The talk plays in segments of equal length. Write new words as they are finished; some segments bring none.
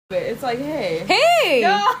It's like, hey. Hey!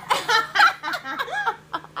 No.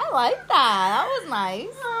 I like that. That was nice.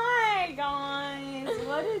 Hi, guys.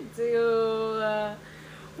 What it do?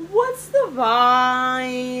 What's the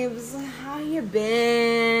vibes? How you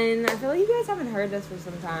been? I feel like you guys haven't heard this for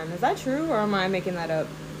some time. Is that true, or am I making that up?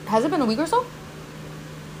 Has it been a week or so?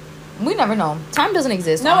 We never know. Time doesn't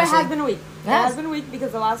exist, No, honestly. it has been a week. It has been a week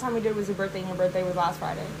because the last time we did was your birthday, and your birthday was last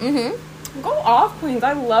Friday. Mm-hmm. Go off, Queens.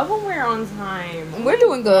 I love when we're on time. We're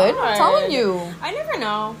doing good. God. I'm telling you. I never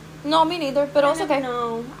know. No, me neither, but it's okay.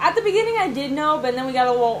 No. At the beginning, I did know, but then we got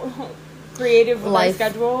a little creative with our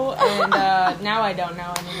schedule, and now I don't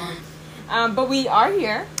know anymore. But we are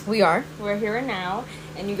here. We are. We're here and now,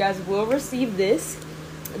 and you guys will receive this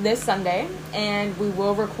Sunday, and we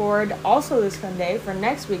will record also this Sunday for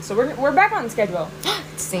next week. So we're back on schedule.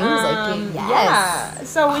 Seems like it. Yes. Yeah.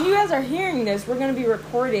 So when you guys are hearing this, we're going to be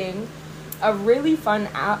recording a really fun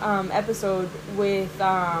episode with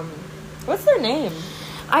what's their name?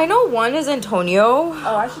 I know one is Antonio.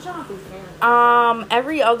 Oh, I should turn off these fans.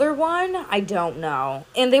 Every other one, I don't know.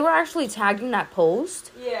 And they were actually tagged in that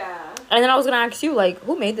post. Yeah. And then I was gonna ask you, like,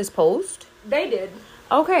 who made this post? They did.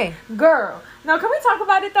 Okay. Girl. Now, can we talk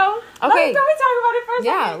about it, though? Okay. Can we talk about it first?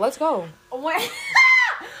 Yeah, let's go.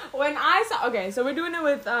 When I saw... Okay, so we're doing it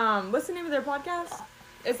with... what's the name of their podcast?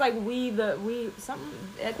 It's like We the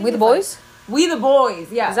Boys? We the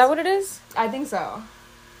Boys, yes. Is that what it is? I think so.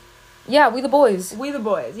 Yeah, We the Boys. We the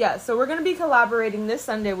Boys, yeah. So we're going to be collaborating this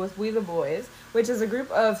Sunday with We the Boys, which is a group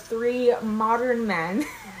of 3 modern men.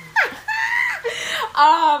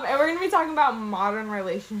 And we're going to be talking about modern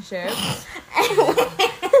relationships.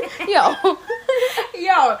 Yo,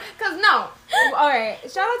 because no. Alright,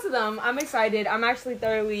 shout out to them. I'm excited. I'm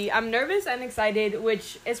nervous and excited,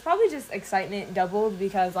 which is probably just excitement doubled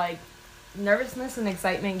because, like, nervousness and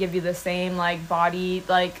excitement give you the same, like, body,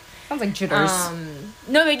 like... Sounds like jitters.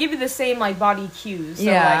 No, they give you the same, like, body cues. So,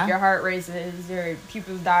 like, your heart races, your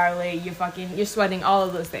pupils dilate, you're sweating, all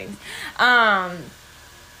of those things.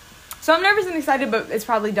 So I'm nervous and excited, but it's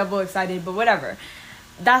probably double excited, but whatever.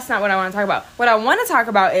 That's not what I want to talk about. What I want to talk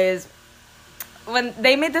about is when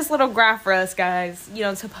they made this little graph for us, guys, you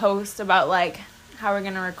know, to post about, like, how we're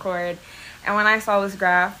going to record. And when I saw this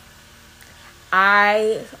graph,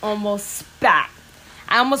 I almost spat.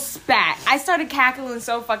 I started cackling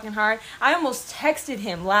so fucking hard. I almost texted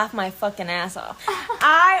him, laugh my fucking ass off.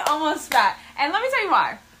 I almost spat. And let me tell you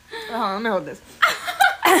why. Hold on, let me hold this.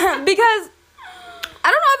 Because I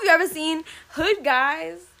don't know if you've ever seen hood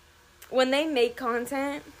guys, when they make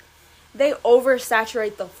content, they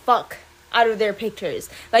oversaturate the fuck out of their pictures.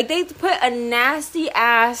 Like, they put a nasty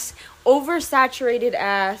ass, oversaturated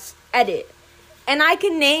ass edit. And I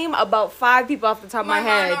can name about 5 people off the top of my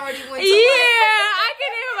head. I can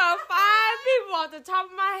name about 5 people off the top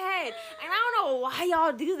of my head. And I don't know why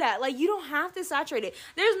y'all do that. Like, you don't have to saturate it.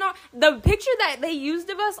 The picture that they used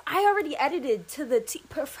of us, I already edited to the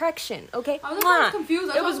perfection, okay? I was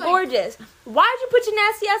confused. It was gorgeous. Why'd you put your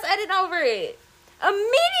nasty ass edit over it?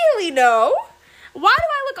 Immediately no. Why do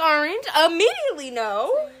I look orange? Immediately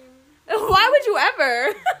no. Why would you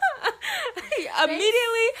ever?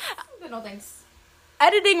 Immediately. No thanks.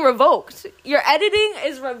 Editing revoked. Your editing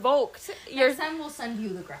is revoked. Next time we'll send you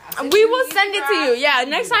the graph. We will send it to you. Yeah,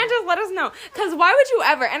 next time just let us know. Because why would you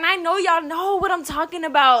ever? And I know y'all know what I'm talking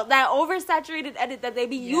about. That oversaturated edit that they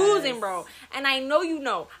be using, bro. And I know you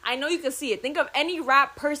know. I know you can see it. Think of any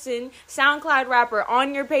rap person, SoundCloud rapper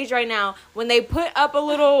on your page right now. When they put up a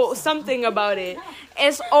little something about it,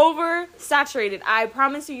 it's oversaturated. I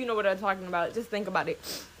promise you know what I'm talking about. Just think about it.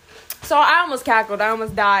 So I almost cackled. I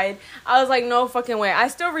almost died. I was like, no fucking way. I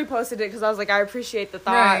still reposted it because I was like, I appreciate the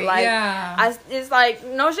thought. Right, like, yeah. It's like,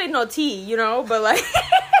 no shade, no tea, you know? But like... if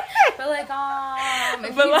you need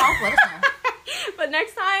help, let us know. But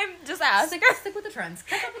next time, just ask. Stick with the trends.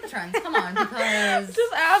 Keep up with the trends. Come on, because...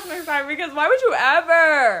 Just ask next time, because why would you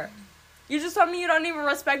ever... You just told me you don't even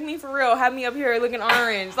respect me for real. Have me up here looking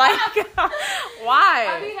orange. Like, why?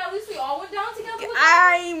 I mean, at least we all went down together.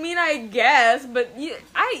 I mean, I guess, but you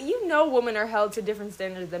know women are held to different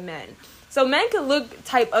standards than men. So men can look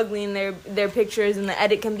type ugly in their pictures, and the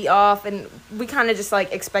edit can be off, and we kind of just,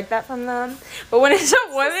 like, expect that from them. But when it's a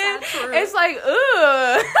woman, it's like,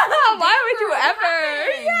 ugh. Why would you ever?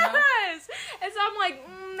 Yes. And so I'm like,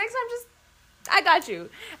 next time just... I got you.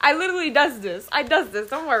 I literally does this.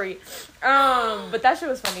 Don't worry. But that shit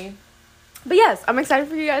was funny. But yes, I'm excited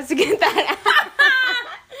for you guys to get that.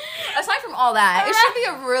 Aside from all that, it should be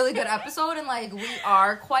a really good episode, and, like, we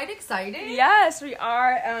are quite excited. Yes, we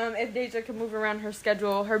are. If Deja can move around her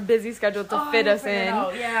busy schedule to fit us in.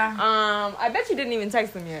 Yeah. I bet you didn't even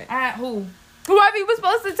text them yet. Who? Whoever you was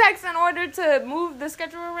supposed to text in order to move the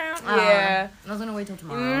schedule around. Yeah. I was gonna wait till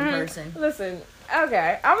tomorrow in person. Listen,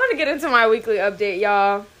 okay. I'm gonna get into my weekly update,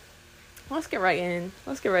 y'all. Let's get right in.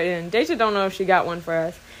 Deja don't know if she got one for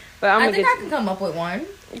us. But I think I can come up with one.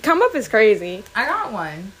 Come up is crazy. I got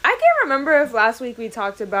one. I can't remember if last week we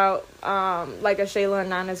talked about like a Shayla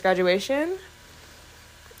and Nana's graduation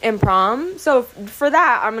and prom. So for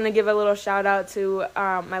that, I'm gonna give a little shout out to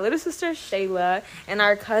my little sister Shayla and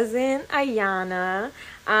our cousin Ayana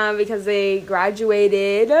because they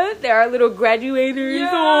graduated. They're our little graduators.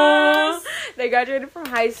 Yes. They graduated from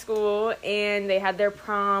high school and they had their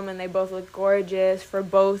prom and they both looked gorgeous for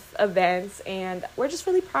both events and we're just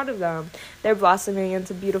really proud of them. They're blossoming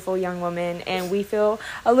into beautiful young women and we feel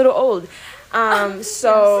a little old.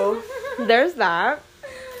 So there's that.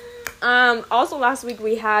 Also last week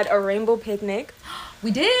we had a rainbow picnic.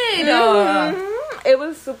 We did. It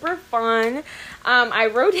was super fun. I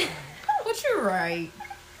wrote What you write?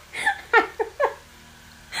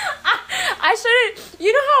 I shouldn't.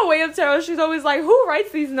 You know how Way Up Tarot, she's always like, who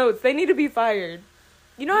writes these notes? They need to be fired.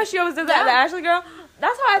 You know how she always does that, the Ashley girl?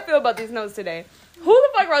 That's how I feel about these notes today. Who the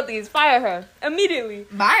fuck wrote these? Fire her. Immediately.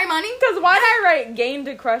 Buy money? Because why'd I write gained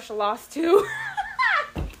a crush, lost two?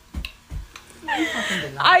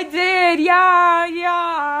 I did. Yeah.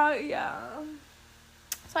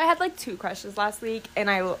 So I had like 2 crushes last week, and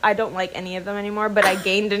I don't like any of them anymore, but I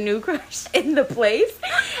gained a new crush in the place.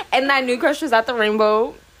 And that new crush was at the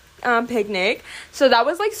rainbow picnic. So that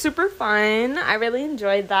was like super fun. I really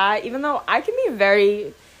enjoyed that, even though I can be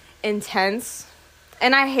very intense.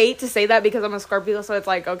 And I hate to say that because I'm a Scorpio, so it's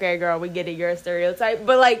like, okay, girl, we get it, you're a stereotype.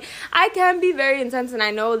 But, like, I can be very intense, and I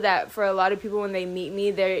know that for a lot of people when they meet me,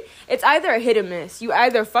 it's either a hit or miss. You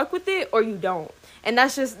either fuck with it or you don't. And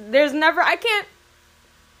that's just, there's never, I can't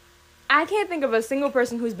think of a single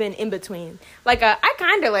person who's been in between. Like, I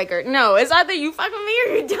kind of like her. No, it's either you fuck with me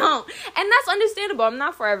or you don't. And that's understandable. I'm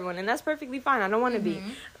not for everyone, and that's perfectly fine. I don't want to be.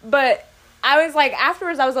 But I was, like,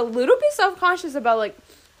 afterwards, I was a little bit self-conscious about, like,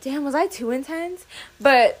 damn, was I too intense?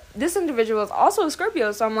 But this individual is also a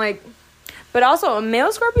Scorpio, so I'm like, but also a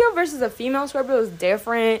male Scorpio versus a female Scorpio is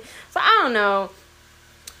different. So I don't know.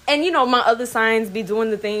 And, you know, my other signs be doing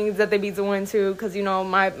the things that they be doing too, because, you know,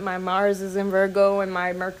 my Mars is in Virgo and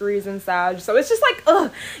my Mercury is in Sag. So it's just like,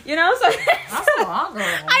 ugh, you know? So that's a lot, girl.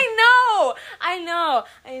 I know.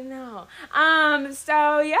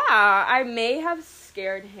 So yeah, I may have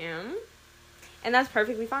scared him. And that's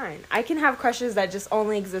perfectly fine. I can have crushes that just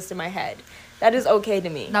only exist in my head. That is okay to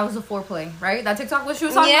me. That was a foreplay, right? That TikTok was she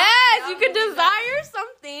was talking about? Yes, you could desire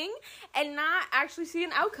something and not actually see an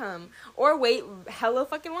outcome. Or wait hella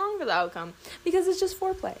fucking long for the outcome. Because it's just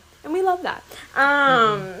foreplay. And we love that.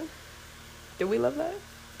 Do we love that?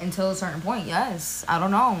 Until a certain point, yes. I don't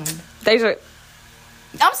know. I'm sick of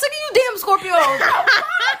you damn Scorpios.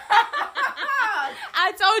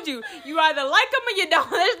 I told you, you either like them or you don't.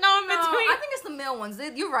 There's no in between. I think it's the male ones.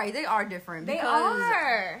 You're right. They are different. They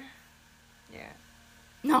are. Yeah.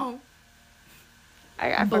 No.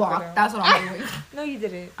 I blocked. That's what I'm doing. No, you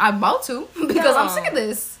didn't. I'm about to because I'm sick of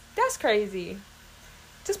this. That's crazy.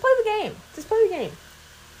 Just play the game.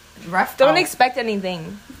 Ref don't expect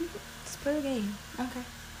anything. Just play the game. Okay.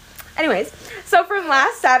 Anyways, so from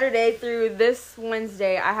last Saturday through this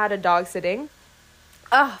Wednesday, I had a dog sitting.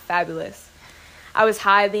 Oh, fabulous. I was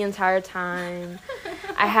high the entire time.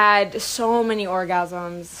 I had so many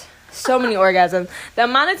orgasms. The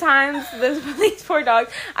amount of times these poor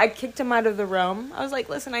dogs, I kicked him out of the room. I was like,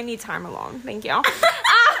 listen, I need time alone. Thank you.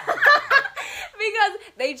 Because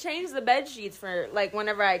they changed the bed sheets for, like,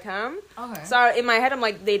 whenever I come. Okay. So in my head, I'm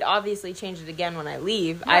like, they'd obviously change it again when I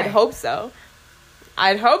leave. Right. I'd hope so.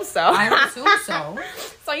 I assume so.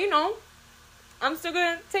 So, you know, I'm still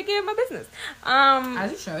going to take care of my business.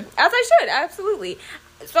 As you should. As I should, absolutely.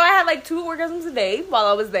 So I had like 2 orgasms a day while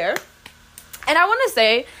I was there. And I want to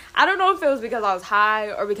say, I don't know if it was because I was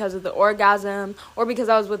high or because of the orgasm or because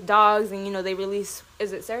I was with dogs and, you know, they release,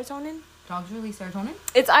 is it serotonin? Dogs release serotonin?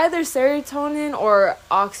 It's either serotonin or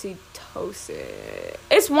oxytocin.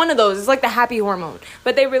 It's one of those. It's like the happy hormone.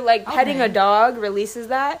 But they were like petting a dog releases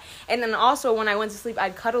that. And then also when I went to sleep,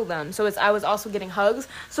 I'd cuddle them. So I was also getting hugs.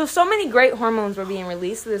 So many great hormones were being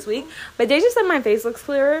released this week. But they just said my face looks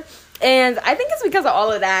clearer. And I think it's because of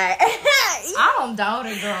all of that. I don't doubt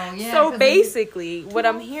it, girl. Yeah. So basically, what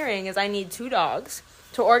I'm hearing is I need 2 dogs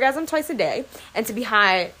to orgasm twice a day and to be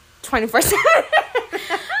high 24/7.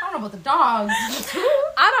 I don't know about the dogs.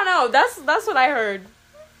 I don't know. That's what I heard.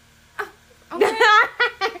 Okay.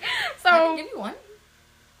 So I can give you one.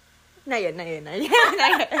 Not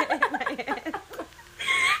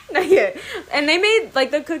yet. And they made, like,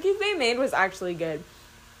 the cookies they made was actually good.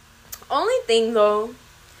 Only thing though,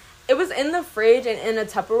 it was in the fridge and in a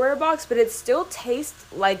Tupperware box, but it still tastes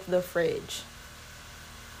like the fridge.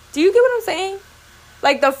 Do you get what I'm saying?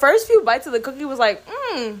 Like, the first few bites of the cookie was like,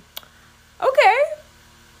 okay,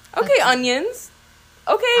 onions.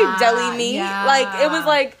 Okay, deli meat. Yeah. Like, it was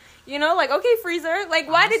like, you know, like, okay, freezer. Like,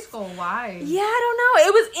 why why? Yeah, I don't know.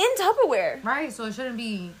 It was in Tupperware. Right, so it shouldn't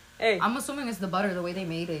be... Hey. I'm assuming it's the butter, the way they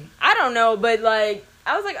made it. I don't know, but, like,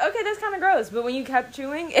 I was like, okay, that's kind of gross. But when you kept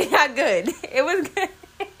chewing, it got good. It was good.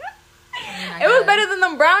 It was better than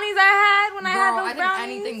them brownies I had when I had those brownies. I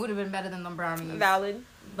think anything would have been better than them brownies. Valid.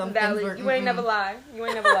 Were, you ain't never lie.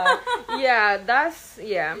 Yeah,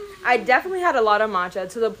 I definitely had a lot of matcha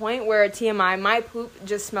to the point where TMI, my poop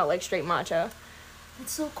just smelled like straight matcha.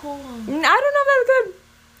 That's so cool. I don't know if that's good,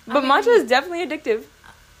 but matcha is definitely addictive.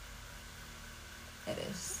 It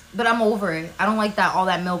is, but I'm over it. I don't like all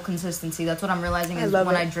that milk consistency. That's what I'm realizing is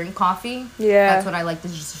when I drink coffee. Yeah, that's what I like.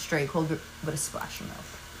 This is just a straight cold with a splash of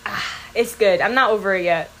milk. It's good. I'm not over it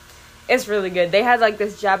yet. It's really good. They had, like,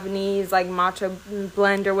 this Japanese, like, matcha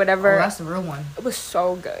blend or whatever. Oh, that's the real one. It was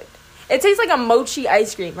so good. It tastes like a mochi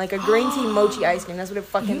ice cream. Like a green tea mochi ice cream. That's what it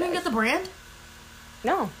fucking You didn't get the brand?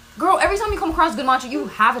 No. Girl, every time you come across good matcha, you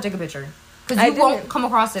have to take a picture. Because you won't come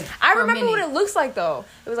across it. I remember what it looks like, though.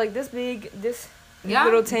 It was, like, this big, this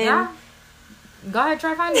little tin. Yeah. Go ahead,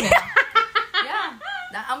 try finding it. Yeah.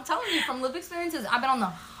 I'm telling you, from lived experiences, I've been on the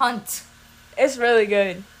hunt. It's really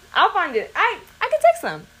good. I'll find it. I can text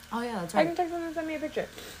them. Oh, yeah, that's right. I can text them and send me a picture.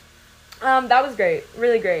 That was great.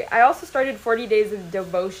 Really great. I also started 40 Days of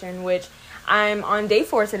Devotion, which I'm on day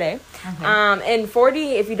 4 today. Okay. And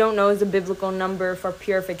 40, if you don't know, is a biblical number for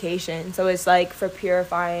purification. So it's like for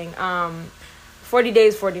purifying. 40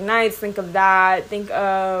 days, 40 nights. Think of that. Think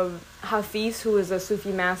of Hafiz, who is a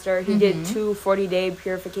Sufi master. He did 2 40-day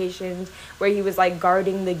purifications where he was like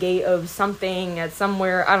guarding the gate of something at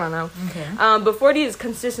somewhere. I don't know. Okay. But 40 is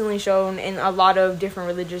consistently shown in a lot of different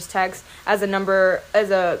religious texts as a number,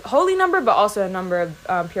 as a holy number, but also a number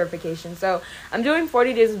of purification. So I'm doing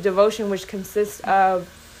 40 days of devotion, which consists of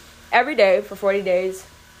every day for 40 days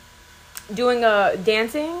doing a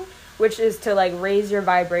dancing, which is to like raise your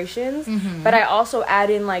vibrations. But I also add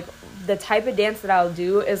in like the type of dance that I'll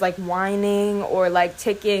do is like whining or like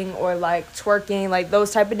ticking or like twerking, like those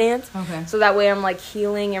type of dance. Okay. So that way I'm like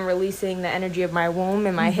healing and releasing the energy of my womb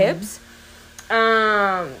and my hips.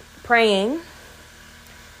 Praying.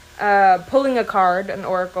 Pulling a card, an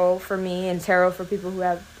oracle for me, and tarot for people who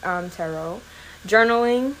have tarot.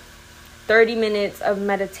 Journaling. 30 minutes of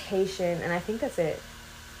meditation, and I think that's it.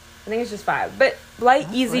 I think it's just 5. But light,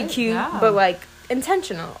 that's easy, cute, but like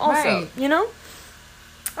intentional also, you know?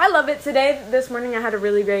 I love it. This morning I had a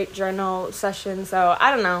really great journal session. So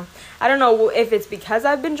I don't know if it's because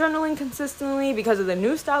I've been journaling consistently, because of the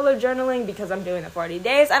new style of journaling, because I'm doing the 40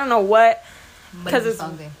 days. I don't know what, because it's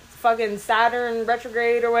fucking Saturn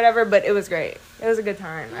retrograde or whatever, but it was great. It was a good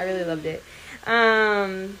time. I really loved it.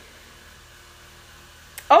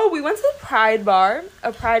 Oh, we went to the Pride Bar,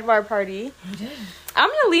 a Pride Bar party. We did. I'm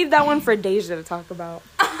going to leave that one for Deja to talk about.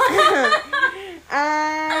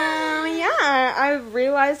 Yeah, I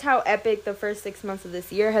realized how epic the first 6 months of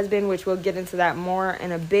this year has been, which we'll get into that more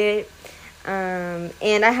in a bit. And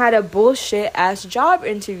I had a bullshit-ass job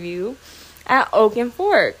interview at Oak and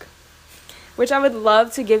Fork, which I would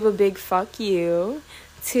love to give a big fuck you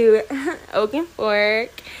to Oak and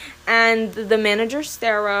Fork and the manager,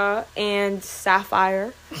 Sarah, and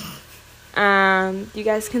Sapphire. You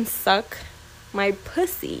guys can suck my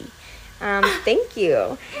pussy. Thank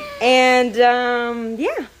you. And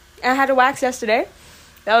yeah, I had a wax yesterday.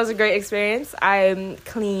 That was a great experience. I'm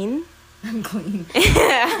clean. I'm clean.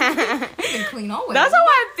 I'm clean always. That's how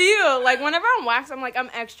I feel. Like whenever I'm waxed, I'm like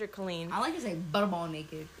I'm extra clean. I like to say butterball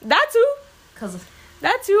naked. That too.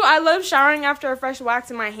 That too. I love showering after a fresh wax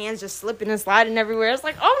and my hands just slipping and sliding everywhere. It's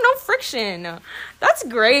like, oh, no friction. That's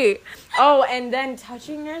great. Oh, and then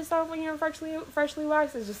touching yourself when you're freshly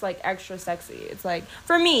waxed is just like extra sexy. It's like,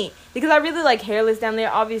 for me, because I really like hairless down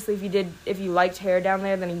there. Obviously, if you liked hair down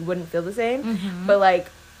there, then you wouldn't feel the same. But like,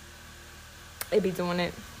 it be doing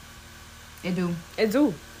it. It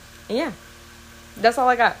do. Yeah. That's all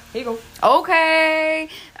I got. Here you go. Okay.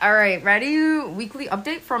 All right. Ready? Weekly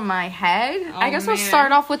update from my head. I guess we'll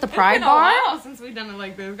start off with the Pride Bar. It's been a while since we've done it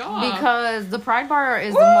like this. Go on. Because the Pride Bar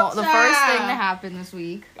is the first thing that happened this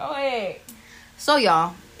week. Go ahead. So,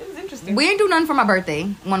 y'all. It was interesting. We didn't do none for my birthday.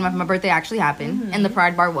 When my birthday actually happened. And the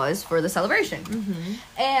Pride Bar was for the celebration.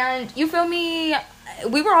 And you feel me?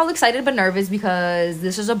 we were all excited but nervous because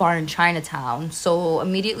this is a bar in Chinatown. So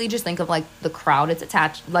immediately just think of like the crowd it's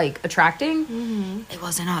attracting. Mm-hmm. It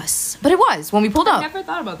wasn't us, but it was when we pulled up. I never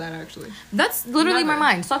thought about that actually. That's literally my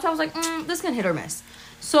mind. So I was like, this can hit or miss.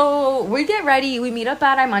 So we get ready. We meet up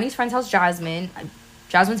at Imani's friend's house, Jasmine's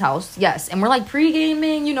house, yes. And we're like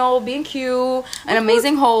pre-gaming, you know, being cute, an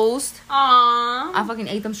amazing host. Aww. I fucking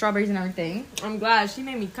ate them strawberries and everything. I'm glad. She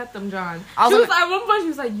made me cut them, John. At one point, she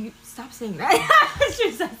was like, "You stop saying that."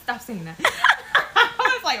 She said, "Stop saying that."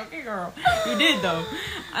 I was like, "Okay, girl, you did though."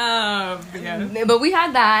 Yeah. But we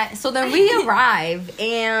had that. So then we arrive,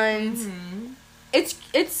 and it's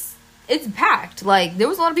packed. Like there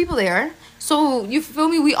was a lot of people there. So you feel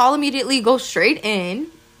me? We all immediately go straight in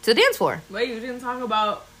to the dance floor. Wait, you didn't talk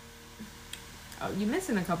about... Oh, you're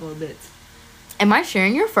missing a couple of bits. Am I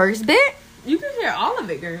sharing your first bit? You can share all of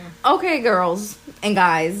it, girl. Okay, girls and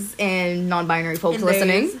guys and non-binary folks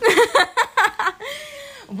listening.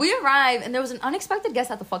 We arrived, and there was an unexpected guest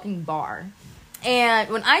at the fucking bar. And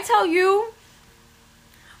when I tell you...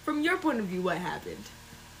 From your point of view, what happened?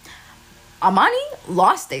 Amani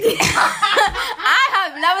lost it. I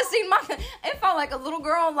have never seen it felt like a little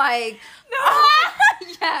girl, like... No.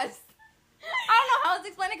 Yes. I don't know how else to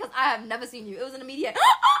explain it because I have never seen you. It was an immediate...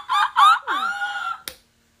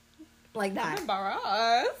 like that. It's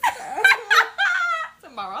embarrassing. It's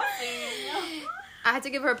embarrassing. I had to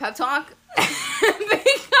give her a pep talk. Wait,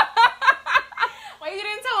 you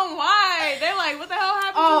didn't tell them why. They're like, what the hell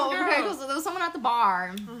happened to the girl? Okay, because there was someone at the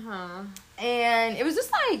bar. And it was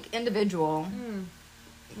just like individual.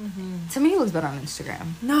 To me, it looks better on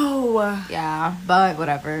Instagram. No. Yeah, but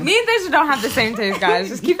whatever. Me and Thaisha don't have the same taste, guys.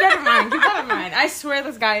 Just keep that in mind. Keep that in mind. I swear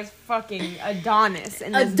this guy is fucking Adonis.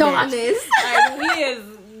 In this Adonis. Like,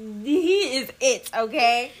 he is it,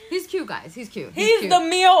 okay? He's cute, guys. He's cute. He's cute. the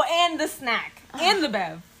meal and the snack. And the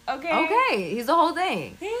bev. Okay? Okay. He's the whole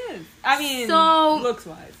thing. He is. I mean, so,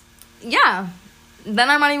 looks-wise. Yeah.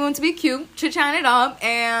 Then I might even want to be cute, chit-chatting it up,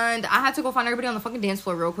 and I had to go find everybody on the fucking dance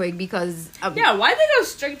floor real quick because... yeah, why'd they go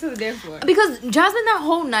straight to the dance floor? Because Jasmine that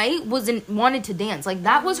whole night wanted to dance. Like,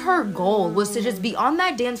 that was her goal, was to just be on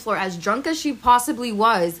that dance floor as drunk as she possibly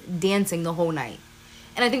was, dancing the whole night.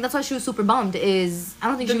 And I think that's why she was super bummed, is... I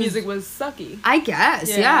don't think the music was sucky. I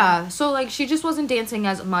guess, yeah. So, like, she just wasn't dancing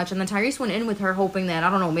as much, and then Tyrese went in with her hoping that,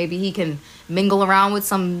 I don't know, maybe he can mingle around with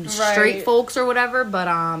some straight folks or whatever, but,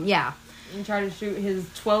 yeah. And try to shoot his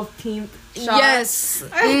 12th shot. Yes.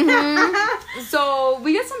 Mm-hmm. So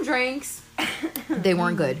we get some drinks. They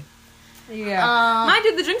weren't good. Yeah. Mind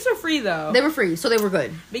you, the drinks were free though. They were free, so they were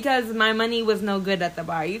good. Because my money was no good at the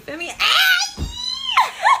bar. You feel me? No,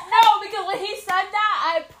 because when he said that,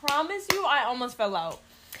 I promise you, I almost fell out.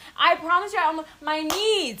 I promise you, my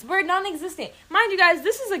needs were non-existent. Mind you guys,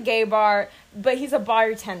 this is a gay bar, but he's a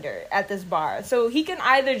bartender at this bar. So he can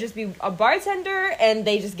either just be a bartender and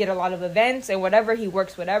they just get a lot of events and whatever, he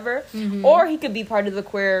works whatever. Mm-hmm. Or he could be part of the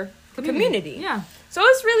queer community. Yeah. So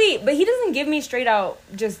it's really, but he doesn't give me straight out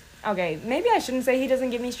just, okay, maybe I shouldn't say he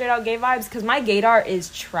doesn't give me straight out gay vibes because my gaydar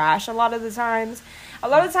is trash a lot of the times. A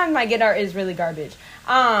lot of the times my gaydar is really garbage.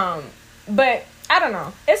 But I don't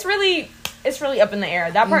know. It's really up in the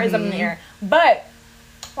air. That part is up in the air. But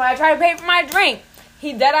when I try to pay for my drink,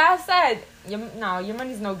 he deadass said, no, your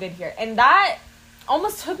money's no good here. And that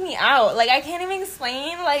almost took me out. Like, I can't even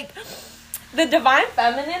explain. Like, the divine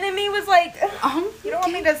feminine in me was like, you don't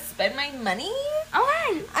want me to spend my money?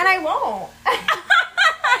 Okay. And I won't.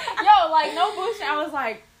 Yo, like, no bullshit. I was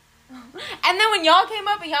like, and then when y'all came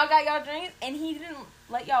up and y'all got y'all drinks and he didn't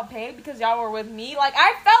let y'all pay because y'all were with me, like,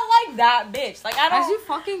 I felt like that bitch. Like, I don't... As you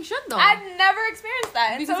fucking should, though. I've never experienced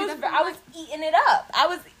that. And so I was eating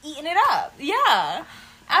it up. Yeah.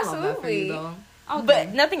 Absolutely. You, okay.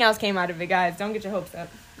 But nothing else came out of it, guys. Don't get your hopes up.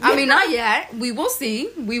 I mean, not yet. We will see.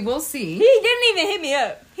 He didn't even hit me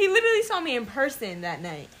up. He literally saw me in person that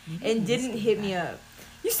night and didn't hit me up.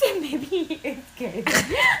 You said maybe he is gay.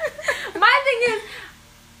 My thing is,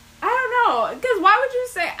 I don't know. Because why would you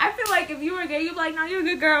say... I feel like if you were gay, you'd be like, no, you're a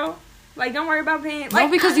good girl. Like, don't worry about paying. Like,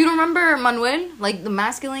 no, because you don't remember Manuel? Like, the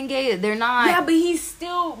masculine gay? They're not... Yeah, but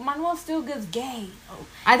Manuel still gets gay.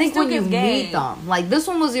 I think when you meet them. Like, this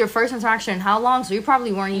one was your first interaction in how long? So you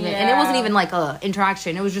probably weren't even... Yeah. And it wasn't even like a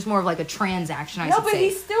interaction. It was just more of like a transaction, I should say. No, but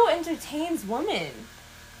he still entertains women.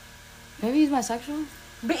 Maybe he's bisexual?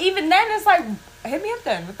 But even then, it's like, hit me up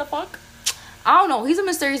then. What the fuck? I don't know. He's a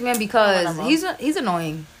mysterious man because he's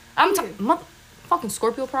annoying. Fucking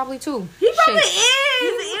Scorpio probably too. He probably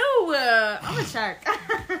is. Ew. I'm a check.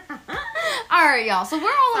 All right, y'all. So we're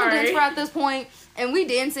all on the dance floor at this point, and we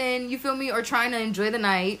dancing. You feel me? Or trying to enjoy the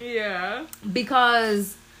night. Yeah.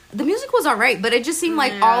 Because The music was alright, but it just seemed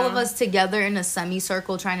like all of us together in a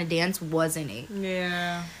semicircle trying to dance wasn't it.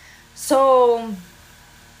 Yeah. So,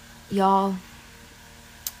 y'all,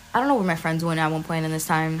 I don't know where my friends went at one point in this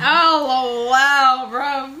time. Oh, wow,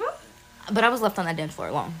 bro. But I was left on that dance floor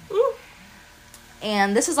alone. Ooh.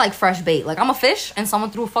 And this is like fresh bait. Like, I'm a fish and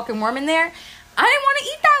someone threw a fucking worm in there. I didn't want to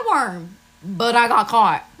eat that worm. But I got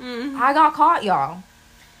caught. Mm-hmm. I got caught, y'all.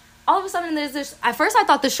 All of a sudden, there's this... At first, I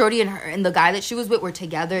thought the shorty and her and the guy that she was with were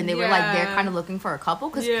together. And they were like, they're kind of looking for a couple.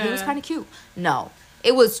 Because he was kind of cute. No.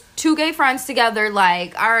 It was two gay friends together.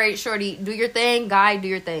 Like, all right, shorty, do your thing. Guy, do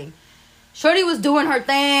your thing. Shorty was doing her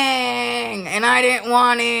thing. And I didn't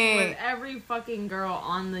want it. With every fucking girl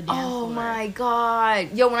on the dance floor. Oh, my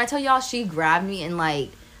God. Yo, when I tell y'all, she grabbed me and, like...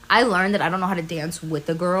 I learned that I don't know how to dance with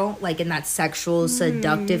a girl, like in that sexual,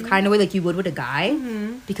 seductive kind of way, like you would with a guy.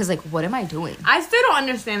 Mm-hmm. Because, like, what am I doing? I still don't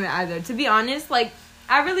understand it either. To be honest, like,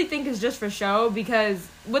 I really think it's just for show. Because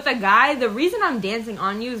with a guy, the reason I'm dancing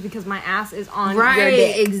on you is because my ass is on your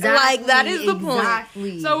dick. Exactly. Like, that is the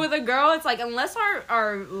point. So with a girl, it's like, unless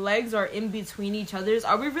our legs are in between each other's,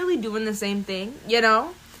 are we really doing the same thing? You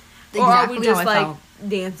know? Or are we just, like,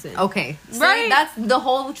 dancing? Okay. Right? See, that's the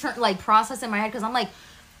whole, process in my head. Because I'm like...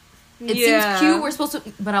 It seems cute. We're supposed to...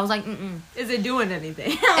 But I was like, Is it doing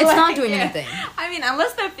anything? It's like, not doing anything. I mean,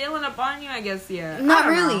 unless they're feeling up on you, I guess, Not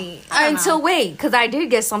really. Until, wait, because I did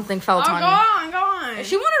get something felt on me. Go on.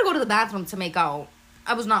 She wanted to go to the bathroom to make out.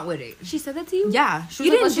 I was not with it. She said that to you? Yeah. She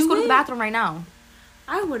was like, let's just go to the bathroom right now.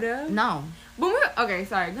 I would have. No. But okay,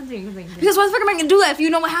 sorry. Continue. Because why the fuck am I going to do that if you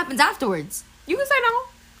know what happens afterwards? You can say no.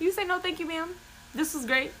 You can say no, thank you, ma'am. This was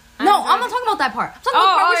great. No, I'm not talking about that part. I'm talking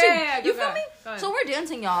about the part where you feel me? So we're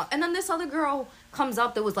dancing, y'all. And then this other girl comes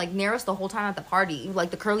up that was, like, near us the whole time at the party.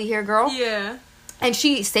 Like, the curly hair girl. Yeah. And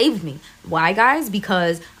she saved me. Why, guys?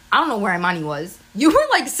 Because I don't know where Imani was. You were,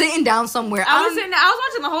 like, sitting down somewhere. I was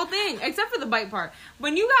watching the whole thing, except for the bite part.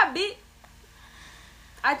 When you got bit,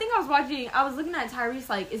 I think I was looking at Tyrese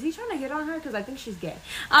like, is he trying to hit on her? Because I think she's gay.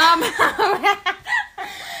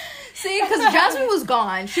 See, because Jasmine was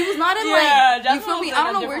gone. She was not in, Jasmine you feel me?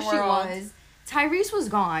 I don't know where she was. Tyrese was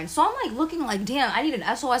gone. So I'm, like, looking like, damn, I need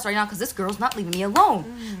an SOS right now because this girl's not leaving me alone.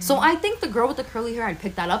 So I think the girl with the curly hair, I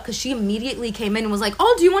picked that up because she immediately came in and was like,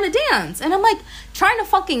 oh, do you want to dance? And I'm, like, trying to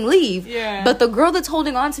fucking leave. Yeah. But the girl that's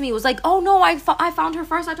holding on to me was like, oh, no, I found her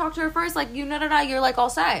first. I talked to her first. Like, you're, like, all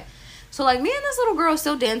set. So, like, me and this little girl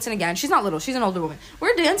still dancing again. She's not little. She's an older woman.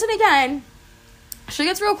 We're dancing again. She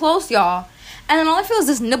gets real close, y'all. And then all I feel is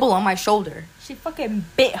this nibble on my shoulder. She fucking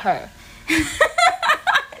bit her.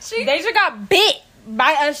 Deja got bit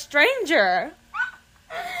by a stranger.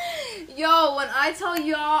 Yo, when I tell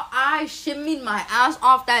y'all, I shimmied my ass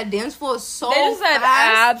off that dance floor so they said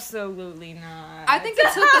fast. Absolutely not. I think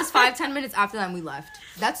it took us 5-10 minutes after that and we left.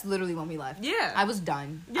 That's literally when we left. Yeah. I was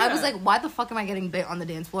done. Yeah. I was like, why the fuck am I getting bit on the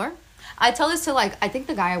dance floor? I tell this to, like, I think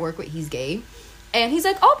the guy I work with, he's gay. And he's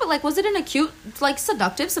like, oh, but, like, was it in a cute, like,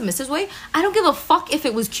 seductive, submissive way? I don't give a fuck if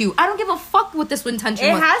it was cute. I don't give a fuck what this intention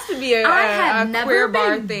was. It has to be I had never queer been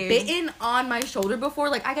bar thing. bitten on my shoulder before.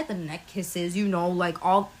 Like, I get the neck kisses, you know, like,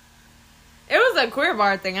 all... It was a queer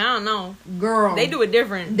bar thing. I don't know. Girl. They do it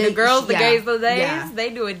different. The girls, the gays, the days, they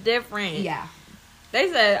do it different. Yeah.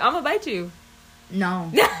 They said, I'm gonna bite you.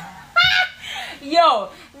 No. Yo,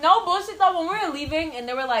 no bullshit though. When we were leaving and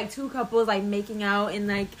there were like two couples like making out and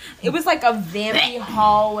like it was like a vampy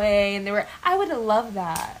hallway and I would have loved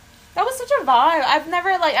that. That was such a vibe. I've never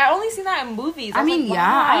I only seen that in movies. I mean, like,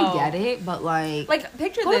 yeah, wow. I get it, but like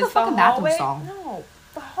picture go this. to the fucking bathroom stall. No,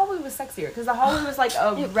 the hallway was sexier because the hallway was like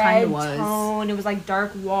a red tone. It was like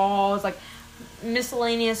dark walls, like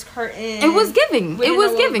miscellaneous curtains. It was giving. It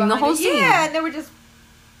was giving the whole scene. Yeah, and they were just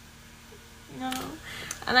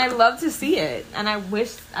And I love to see it, and I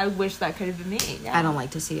wish that could have been me. Yeah. I don't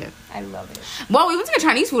like to see it. I love it. Well, we went to get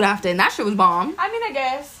Chinese food after, and that shit was bomb. I mean, I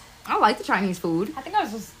guess I like the Chinese food. I think I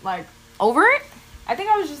was just like over it. I think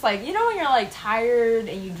I was just like, you know when you're like tired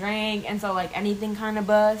and you drank and so like anything kind of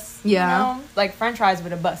busts. Yeah. You know? Like French fries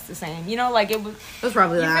would have bust the same. You know, like it was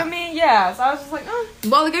probably that. You feel me? Yeah. So I was just like, oh.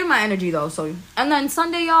 Well, it gave me my energy though. So and then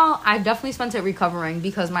Sunday, y'all, I definitely spent it recovering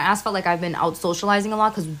because my ass felt like I've been out socializing a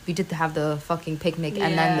lot because we did have the fucking picnic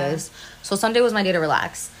and then this. So Sunday was my day to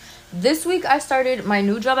relax. This week I started my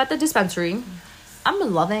new job at the dispensary.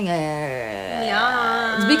 I'm loving it.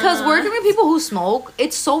 Yeah. It's because working with people who smoke,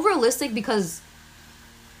 it's so realistic because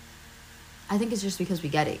I think it's just because we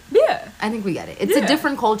get it. Yeah. I think we get it. It's a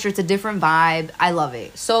different culture. It's a different vibe. I love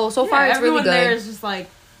it. So far it's really good. Everyone there is just like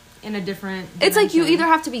in a different dimension. It's like you either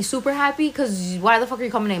have to be super happy because why the fuck are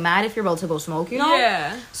you coming in mad if you're about to go smoke, you know?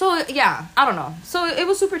 Yeah. So, yeah. I don't know. So it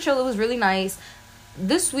was super chill. It was really nice.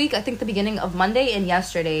 this week, I think the beginning of Monday and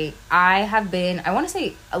yesterday, I have been, I want to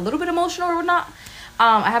say a little bit emotional or whatnot.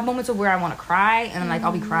 I have moments of where I want to cry and like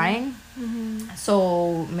I'll be crying.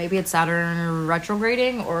 So maybe it's Saturn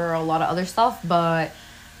retrograding or a lot of other stuff, but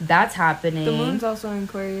that's happening. The moon's also in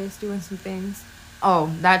Aquarius doing some things.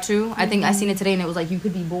 Oh, that too? I think I seen it today and it was like you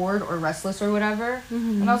could be bored or restless or whatever.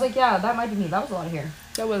 And I was like, yeah, that might be me. That was a lot of hair.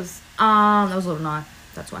 That was a little knot.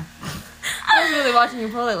 That's why. I was really watching you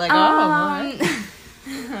pull it like,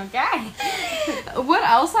 okay. What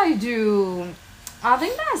else I do? I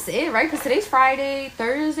think that's it, right? Because today's Friday.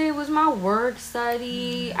 Thursday was my work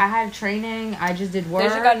study. I had training. I just did work.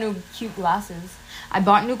 Deja got new cute glasses. I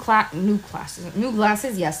bought new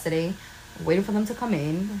glasses yesterday. Waiting for them to come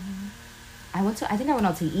in. I think I went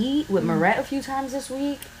out to eat with Marette a few times this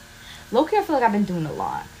week. Low-key, I feel like I've been doing a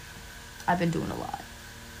lot.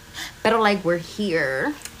 But like, we're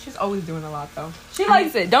here. She's always doing a lot, though. She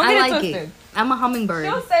likes it. Don't get it twisted. I'm a hummingbird.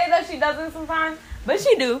 She'll say that she doesn't sometimes, but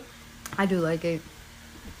she do. I do like it.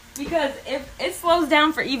 Because if it slows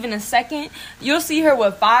down for even a second, you'll see her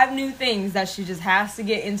with 5 new things that she just has to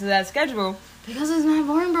get into that schedule. Because it's not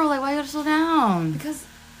boring, bro. Like, why you gotta slow down? Because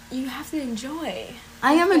you have to enjoy.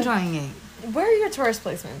 I am enjoying it. Where are your tourist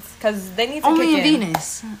placements? Because they need to only kick in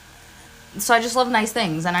Venus. So I just love nice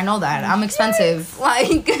things, and I know that. I'm expensive. Yikes.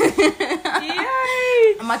 Like,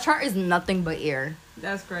 Yikes. My chart is nothing but air.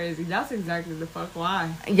 That's crazy. That's exactly the fuck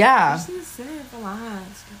why. Yeah. I'm just gonna sit and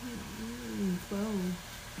relax. Flow.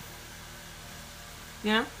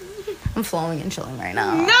 Yeah? I'm flowing and chilling right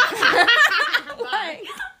now. Like,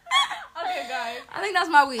 okay, guys. I think that's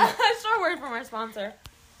my week. Short word from our sponsor.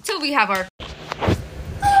 Till we have our...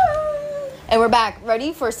 And we're back.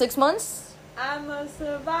 Ready for 6 months? I'm a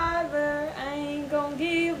survivor. I ain't gonna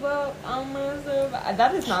give up. I'm a survivor.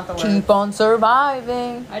 That is not the word. Keep on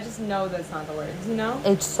surviving. I just know that's not the words, you know?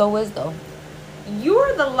 It so is, though. You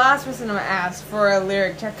are the last person I'm gonna ask for a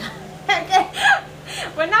lyric check.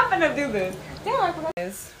 We're not gonna do this. Damn, I forgot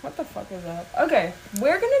this. What the fuck is that? Okay,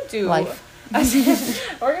 we're gonna do... Life.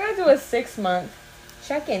 We're gonna do a 6-month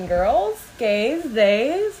check-in, girls. Gays,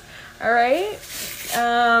 days. Alright?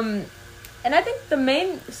 And I think a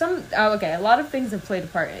lot of things have played a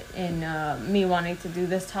part in me wanting to do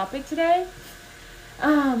this topic today.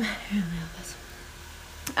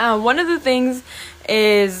 One of the things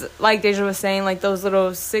is, like Deja was saying, like those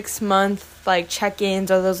little 6-month like check-ins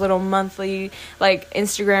or those little monthly like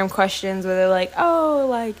Instagram questions where they're like, oh,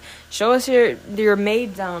 like show us your May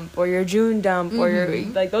dump or your June dump or your,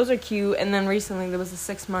 like, those are cute. And then recently there was a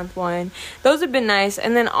 6-month one. Those have been nice.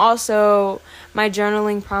 And then also my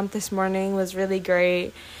journaling prompt this morning was really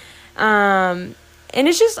great. And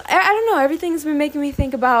it's just, I don't know, everything's been making me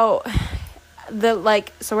think about the,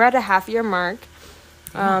 like, so we're at a half-year mark.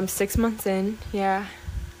 6 months in, yeah.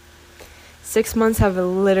 6 months have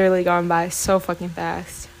literally gone by so fucking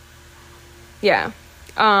fast. Yeah.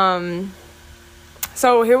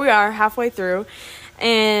 So here we are, halfway through,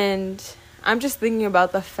 and I'm just thinking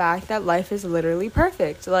about the fact that life is literally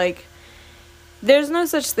perfect. Like, there's no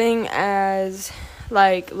such thing as,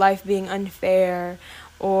 like, life being unfair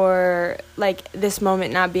or, like, this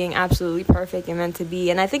moment not being absolutely perfect and meant to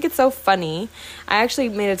be. And I think it's so funny. I actually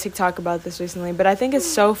made a TikTok about this recently, but I think it's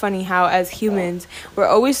so funny how, as humans, we're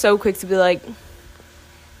always so quick to be like,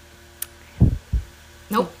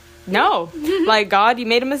 nope. No. Like, God, you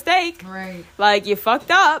made a mistake. Right. Like, you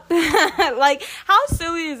fucked up. Like, how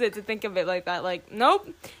silly is it to think of it like that? Like, nope.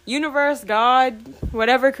 Universe, God,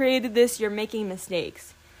 whatever created this, you're making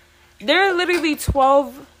mistakes. There are literally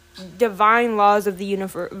 12 divine laws of the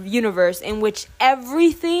universe in which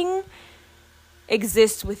everything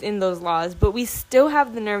exists within those laws, but we still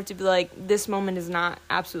have the nerve to be like, this moment is not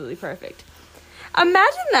absolutely perfect.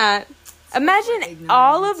 Imagine that. Imagine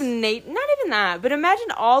all of nature, not even that, but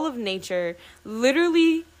imagine all of nature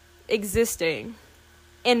literally existing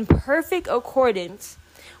in perfect accordance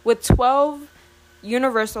with 12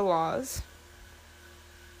 universal laws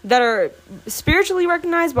that are spiritually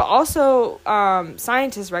recognized, but also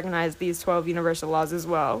scientists recognize these 12 universal laws as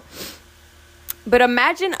well. But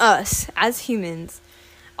imagine us as humans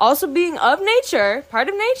also being of nature, part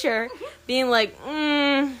of nature, being like,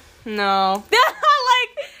 no. Like,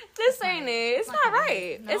 this ain't it. It's not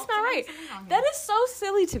right. No, it's not right. That is so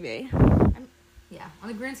silly to me. Yeah, on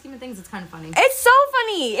the grand scheme of things, it's kind of funny. It's so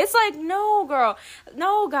funny. It's like, no, girl,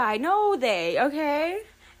 no, guy, no, they, okay?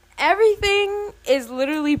 Everything is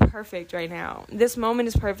literally perfect right now. This moment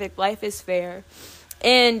is perfect. Life is fair.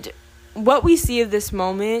 And what we see of this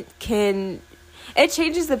moment it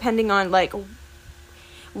changes depending on, like,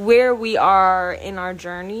 where we are in our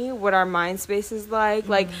journey, what our mind space is like.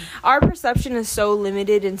 Like, our perception is so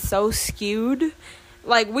limited and so skewed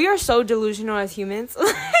like, we are so delusional as humans.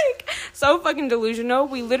 Like, so fucking delusional.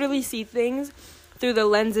 We literally see things through the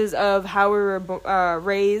lenses of how we were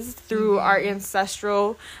raised, through our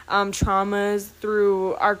ancestral traumas,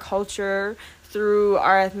 through our culture, through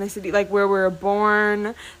our ethnicity, like where we were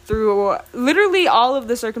born, through literally all of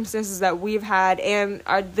the circumstances that we've had and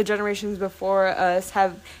the generations before us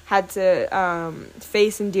have had to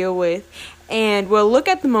face and deal with. And we'll look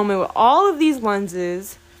at the moment with all of these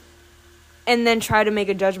lenses and then try to make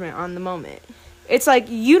a judgment on the moment. It's like,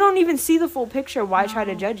 you don't even see the full picture. Why try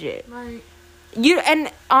to judge it? Right.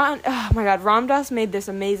 Oh my God, Ram Dass made this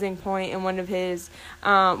amazing point in one of the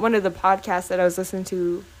podcasts that I was listening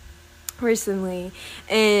to recently,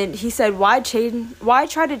 and he said, why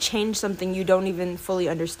try to change something you don't even fully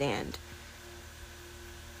understand?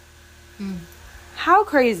 How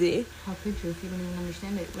crazy. How could you if you don't even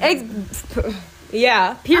understand it?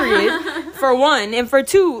 Yeah, period. For one, and for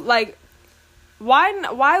two, like,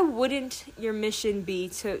 why wouldn't your mission be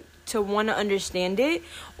to want to understand it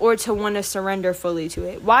or to want to surrender fully to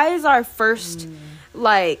it? Why is our first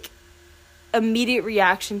like immediate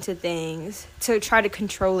reaction to things to try to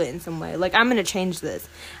control it in some way? Like, I'm gonna change this,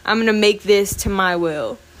 I'm gonna make this to my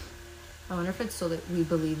will. I wonder if it's so that we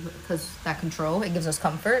believe, because that control, it gives us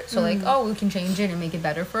comfort, so like, oh, we can change it and make it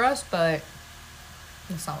better for us, but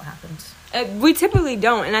that's not what happens. We typically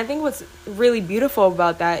don't. And I think what's really beautiful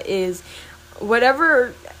about that is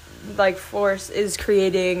whatever like force is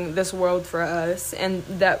creating this world for us, and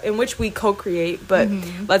that in which we co-create, but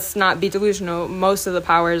let's not be delusional, most of the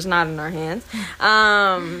power is not in our hands.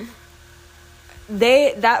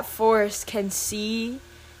 That force can see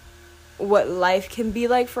what life can be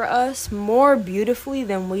like for us more beautifully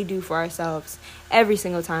than we do for ourselves every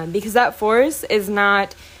single time, because that force is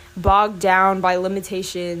not bogged down by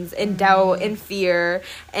limitations and doubt and fear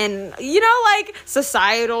and, you know, like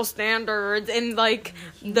societal standards and like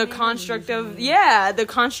the construct of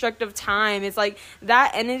time. It's like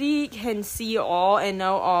that entity can see all and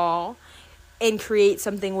know all and create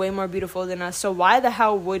something way more beautiful than us. So why the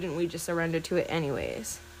hell wouldn't we just surrender to it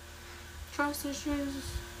anyways? Trust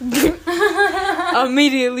issues.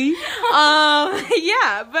 Immediately.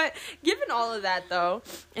 Yeah, but given all of that though,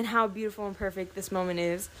 and how beautiful and perfect this moment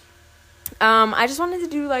is, I just wanted to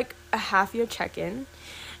do like a half-year check-in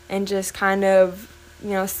and just kind of,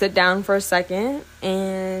 you know, sit down for a second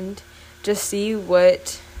and just see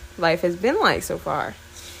what life has been like so far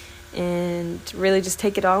and really just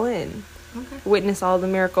take it all in. Okay. Witness all the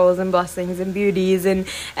miracles and blessings and beauties and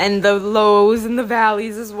the lows and the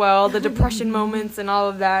valleys as well, the depression moments and all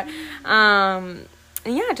of that. And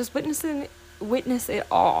yeah, just witness it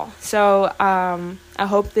all. So I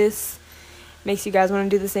hope this makes you guys want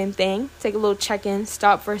to do the same thing. Take a little check-in,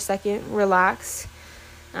 stop for a second, relax,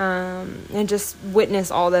 and just witness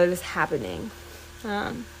all that is happening.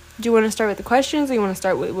 Do you want to start with the questions, or you want to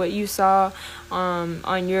start with what you saw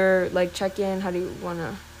on your like check-in? How do you want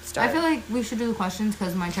to start? I feel like we should do the questions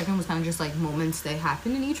because my check-in was kind of just like moments that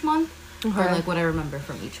happened in each month, or like what I remember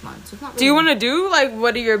from each month. So it's not really. Do you want to do like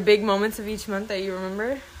what are your big moments of each month that you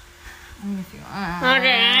remember? If you want.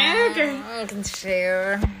 Okay. I can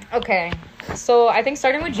share. Okay, so I think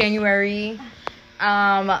starting with January,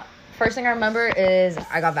 first thing I remember is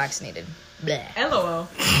I got vaccinated. Bleh. LOL.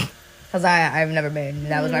 Because I've never been.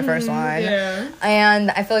 That was my first one. Yeah.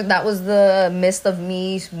 And I feel like that was the midst of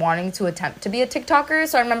me wanting to attempt to be a TikToker.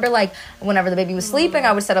 So I remember, like, whenever the baby was sleeping,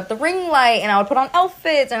 I would set up the ring light, and I would put on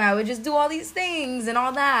outfits, and I would just do all these things and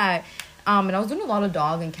all that. And I was doing a lot of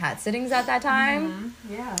dog and cat sittings at that time.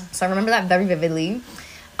 Yeah. So I remember that very vividly.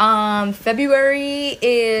 February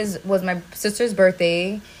was my sister's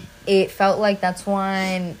birthday. It felt like that's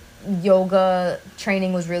when yoga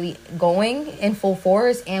training was really going in full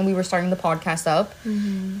force, and we were starting the podcast up,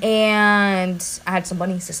 and I had some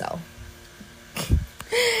bunnies to sell.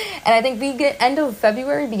 And I think end of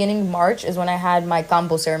February, beginning of March is when I had my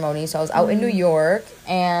campo ceremony. So I was out in New York,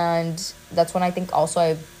 and that's when I think also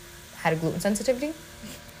I had a gluten sensitivity.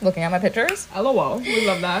 Looking at my pictures. LOL. We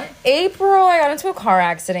love that. April, I got into a car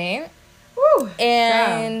accident. Woo.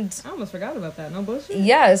 And I almost forgot about that. No bullshit.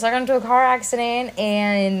 Yes, I got into a car accident,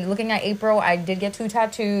 and looking at April, I did get 2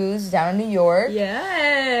 tattoos down in New York.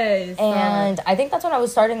 Yes. And I think that's when I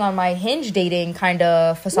was starting on my Hinge dating kind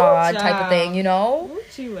of facade type of thing, you know?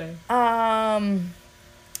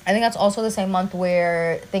 I think that's also the same month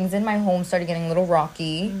where things in my home started getting a little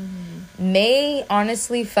rocky. May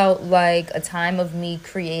honestly felt like a time of me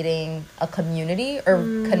creating a community or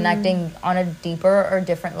connecting on a deeper or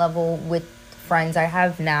different level with friends I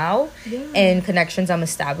have now and connections I'm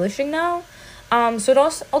establishing now. So it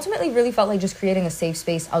also ultimately really felt like just creating a safe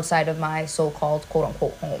space outside of my so-called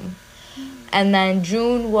quote-unquote home. And then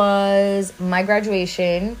June was my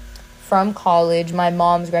graduation from college, my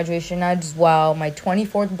mom's graduation as well, my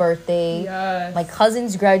 24th birthday, Yes. my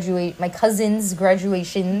cousin's graduations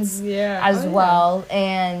as well.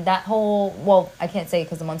 And that whole, well, I can't say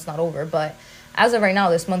because the month's not over, but as of right now,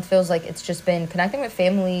 this month feels like it's just been connecting with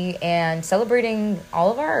family and celebrating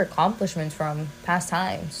all of our accomplishments from past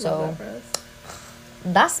times. So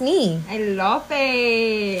that's me. I love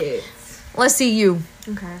it. Let's see you.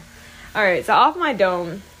 Okay. All right, so off my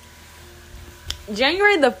dome.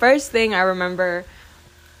 January, the first thing I remember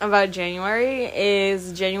about January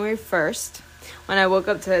is January 1st, when I woke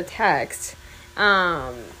up to a text. Hold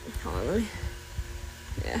on, let me...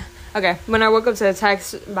 Yeah. Okay, when I woke up to a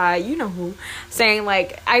text by you-know-who, saying,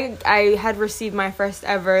 like, I had received my first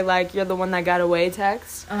ever, like, you're the one that got away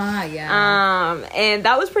text. Yeah. And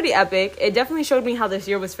that was pretty epic. It definitely showed me how this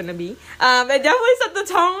year was finna be. It definitely set the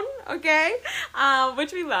tone, okay?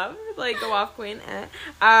 Which we love, like, go off queen.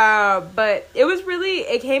 But it was really,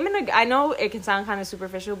 it came in I know it can sound kind of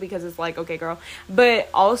superficial because it's like, okay, girl. But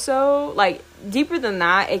also, like, deeper than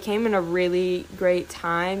that, it came in a really great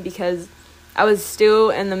time because I was still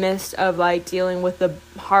in the midst of, like, dealing with the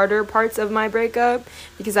harder parts of my breakup,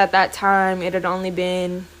 because at that time it had only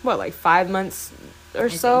been, like 5 months or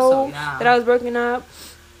so that I was broken up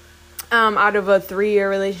out of a 3-year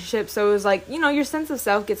relationship. So it was like, you know, your sense of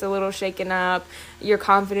self gets a little shaken up, your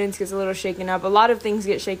confidence gets a little shaken up, a lot of things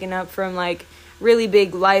get shaken up from, like, really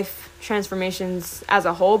big life transformations as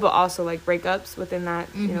a whole, but also, like, breakups within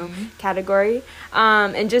that, you know, category.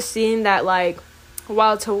 And just seeing that, like,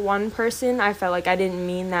 while to one person I felt like I didn't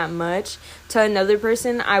mean that much, to another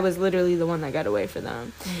person I was literally the one that got away for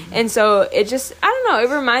them. And so it just, I don't know,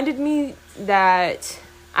 it reminded me that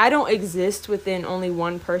I don't exist within only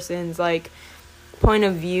one person's, like, point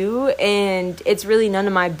of view, and it's really none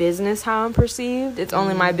of my business how I'm perceived. It's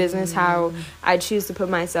only my business how I choose to put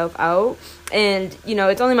myself out, and, you know,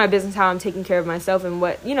 it's only my business how I'm taking care of myself and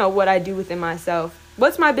what, you know, what I do within myself.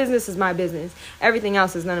 What's my business is my business. Everything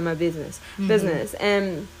else is none of my business.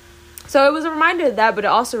 And so it was a reminder of that, but it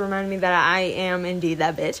also reminded me that I am indeed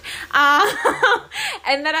that bitch.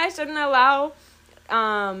 And that I shouldn't allow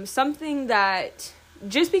something that,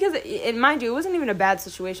 just because, mind you, it wasn't even a bad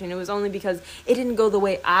situation. It was only because it didn't go the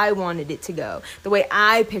way I wanted it to go, the way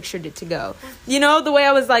I pictured it to go. You know, the way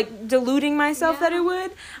I was, like, deluding myself that it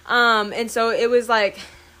would. And so it was like,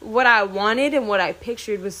 what I wanted and what I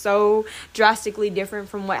pictured was so drastically different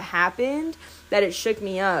from what happened that it shook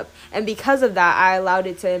me up. And because of that, I allowed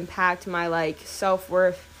it to impact my, like,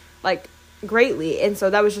 self-worth, like, greatly. And so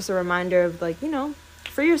that was just a reminder of, like, you know,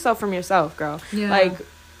 free yourself from yourself, girl. Yeah. Like,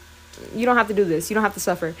 you don't have to do this. You don't have to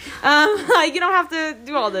suffer. Like, you don't have to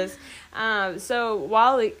do all this. So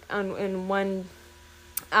while in one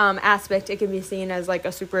aspect it can be seen as, like,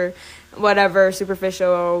 a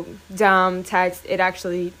superficial, dumb text, it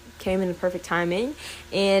actually came in the perfect timing,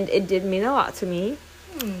 and it did mean a lot to me.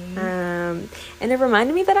 And it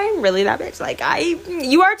reminded me that I'm really that bitch. Like,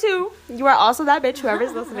 you are too. You are also that bitch,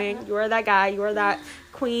 whoever's listening. You are that guy. You are that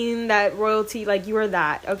queen, that royalty. Like, you are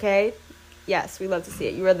that, okay? Yes, we love to see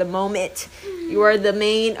it. You are the moment. You are the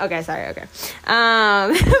main. Okay, sorry. Okay.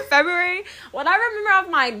 February. What I remember off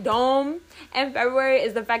my dome in February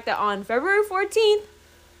is the fact that on February 14th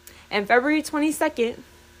and February 22nd,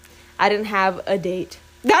 I didn't have a date.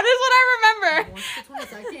 That is what I remember. What's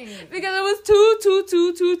the 22nd? Because it was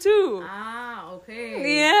 2/2/2/2/2. Ah,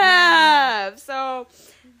 okay. Yeah. So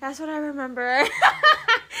that's what I remember.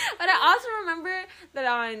 But I also remember that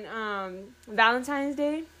on Valentine's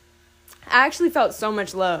Day, I actually felt so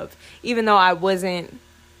much love, even though I wasn't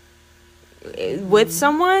with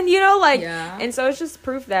someone, you know, like, and so it's just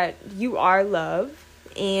proof that you are love,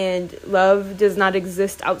 and love does not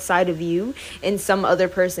exist outside of you in some other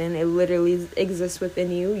person. It literally exists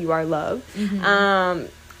within you. You are love.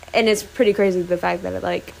 And it's pretty crazy, the fact that,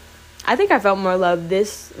 like, I think I felt more love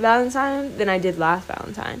this Valentine than I did last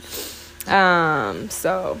Valentine.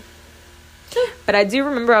 But I do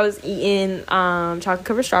remember I was eating chocolate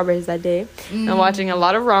covered strawberries that day and watching a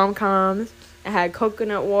lot of rom-coms. I had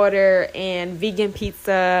coconut water and vegan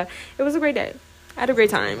pizza. It was a great day. I had a great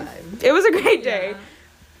time. It was a great day.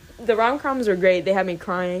 The rom-coms were great. They had me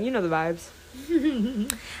crying. You know the vibes.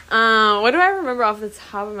 What do I remember off the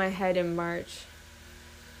top of my head in March?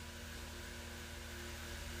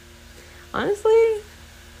 Honestly,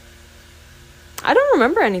 I don't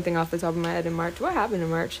remember anything off the top of my head in March. What happened in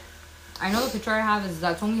March? I know the picture I have is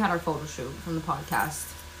that's when we had our photo shoot from the podcast.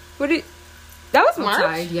 That was March?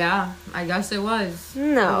 Outside, yeah. I guess it was.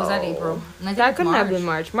 No. Or was that April? That couldn't have been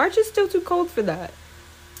March. March is still too cold for that.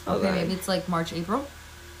 Okay, maybe it's like March, April?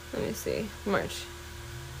 Let me see. March.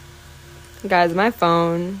 Guys, my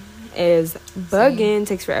phone is bugging.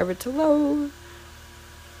 Takes forever to load.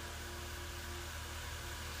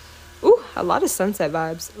 Ooh, a lot of sunset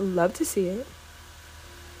vibes. Love to see it.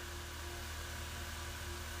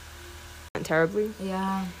 Terribly.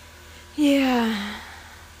 Yeah. Yeah.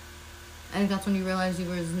 I think that's when you realized you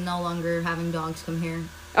was no longer having dogs come here.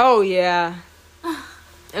 Oh, yeah.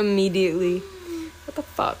 Immediately. What the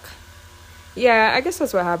fuck? Yeah, I guess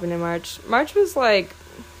that's what happened in March. March was, like,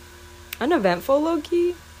 uneventful,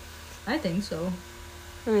 low-key. I think so.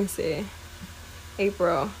 Let me see.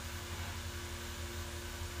 April.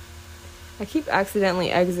 I keep accidentally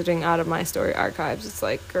exiting out of my story archives. It's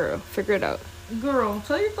like, girl, figure it out. Girl,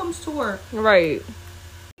 tell your thumbs to work. Right.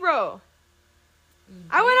 April.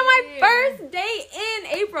 I went on my first date in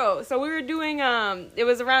April. So we were doing, it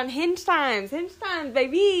was around Hinge times,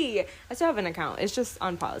 baby. I still have an account. It's just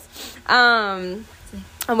on pause. I'm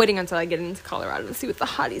waiting until I get into Colorado to see what the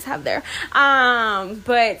hotties have there.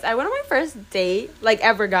 But I went on my first date, like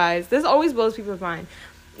ever, guys. This always blows people's mind.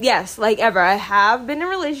 Yes, like ever. I have been in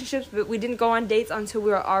relationships, but we didn't go on dates until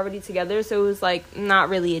we were already together. So it was like not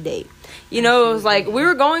really a date. You know, it was like we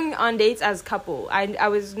were going on dates as a couple. I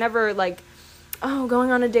was never like, oh,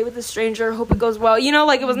 going on a date with a stranger, hope it goes well. You know,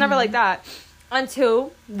 like it was never like that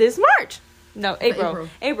until this March. No, April.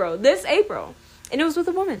 This April. And it was with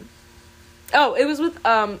a woman. Oh, it was with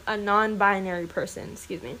a non-binary person,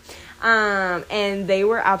 excuse me. And they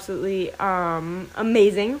were absolutely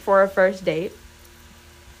amazing for a first date.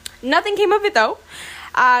 Nothing came of it though,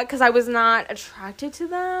 because I was not attracted to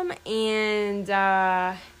them. And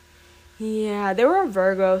yeah, they were a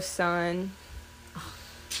Virgo sun.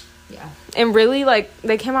 Yeah. And really, like,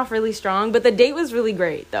 they came off really strong. But the date was really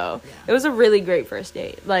great, though. Yeah. It was a really great first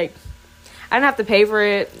date. Like, I didn't have to pay for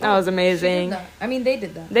it. That was amazing. I mean, they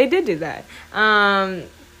did that. They did do that.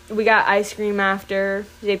 We got ice cream after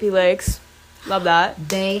JP Lakes. Love that.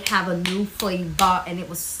 They have a new flavor, and it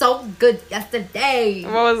was so good yesterday.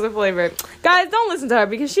 What was the flavor? Guys, don't listen to her,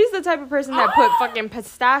 because she's the type of person that put fucking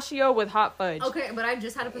pistachio with hot fudge. Okay, but I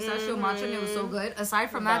just had a pistachio matcha, and it was so good.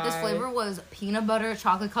 Aside from that, this flavor was peanut butter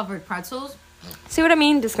chocolate-covered pretzels. See what I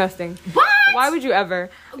mean? Disgusting. What? Why would you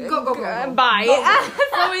ever? Go. Bye. Go.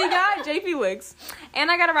 So we got JP Licks,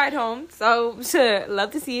 and I got a ride home, so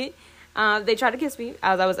love to see it. They tried to kiss me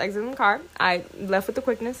as I was exiting the car. I left with the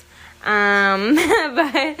quickness. But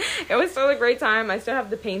it was still a great time. I still have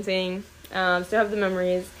the painting, still have the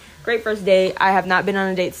memories. Great first date. I have not been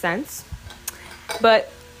on a date since.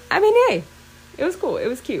 But, I mean, hey, it was cool. It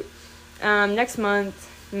was cute. Next month,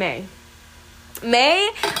 May,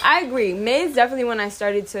 I agree. May is definitely when I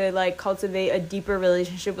started to, like, cultivate a deeper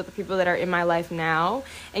relationship with the people that are in my life now.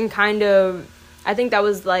 And kind of, I think that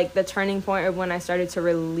was, like, the turning point of when I started to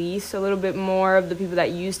release a little bit more of the people that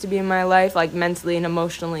used to be in my life, like, mentally and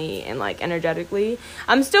emotionally and, like, energetically.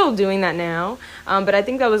 I'm still doing that now, but I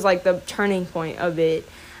think that was, like, the turning point of it.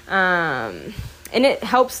 And it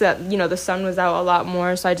helps that, you know, the sun was out a lot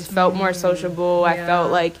more, so I just felt more sociable. Yeah. I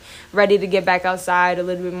felt, like, ready to get back outside a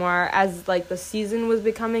little bit more. As, like, the season was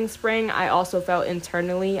becoming spring, I also felt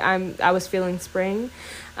internally I was feeling spring.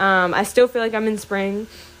 I still feel like I'm in spring.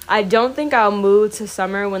 I don't think I'll move to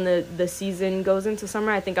summer when the season goes into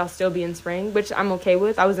summer. I think I'll still be in spring, which I'm okay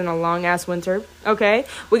with. I was in a long-ass winter, okay?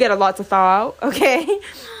 We got a lot to thaw out, okay?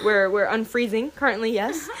 We're unfreezing currently,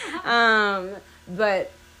 yes.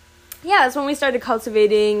 But, yeah, that's when we started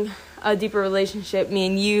cultivating a deeper relationship, me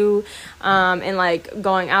and you, and, like,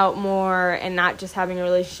 going out more and not just having a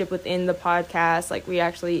relationship within the podcast. Like, we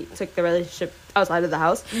actually took the relationship outside of the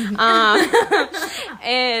house.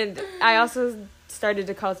 And I also started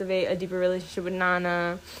to cultivate a deeper relationship with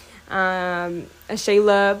Nana.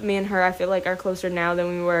 Shayla, me and her, I feel like are closer now than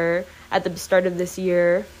we were at the start of this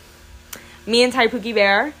year. Me and Ty Pookie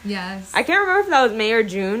Bear. Yes. I can't remember if that was May or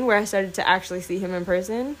June where I started to actually see him in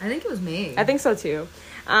person. I think it was May. I think so too.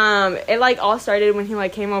 It like all started when he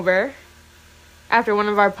like came over after one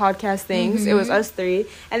of our podcast things. It was us three.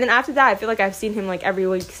 And then after that, I feel like I've seen him like every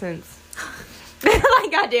week since.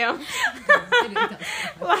 Like, goddamn.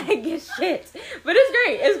 Like, shit. But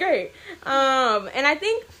it's great. And I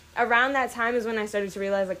think around that time is when I started to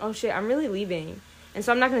realize, like, oh, shit, I'm really leaving. And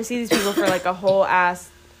so I'm not going to see these people for, like, a whole ass,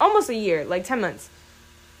 almost a year, like 10 months.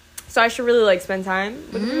 So I should really, like, spend time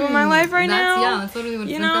with the people in my life right now. Yeah, that's literally what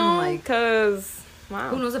it's been like. Because, wow.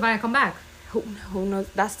 Who knows if I come back? Who knows?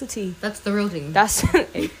 That's the tea. That's the real tea. That's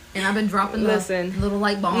and I've been dropping the little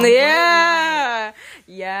light bomb. Yeah.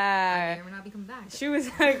 I may or not be coming back. She was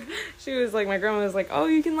like, my grandma was like, oh,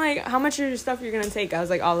 you can like, how much of your stuff you're gonna take? I was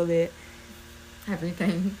like, all of it.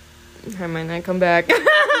 Everything. I might not come back.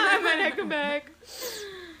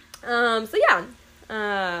 So yeah.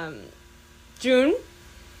 June.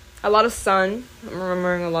 A lot of sun. I'm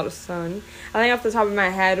remembering a lot of sun. I think off the top of my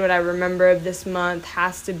head, what I remember of this month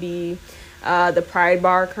has to be the Pride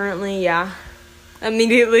Bar currently. Yeah.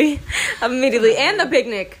 Immediately. And the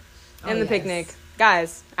picnic. Picnic.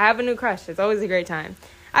 Guys, I have a new crush. It's always a great time.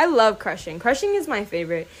 I love crushing. Crushing is my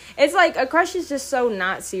favorite. It's like a crush is just so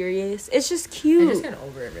not serious. It's just cute. I just get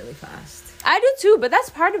over it really fast. I do too, but that's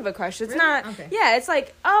part of a crush. It's really? not. Okay. Yeah, it's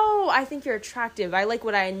like, oh, I think you're attractive. I like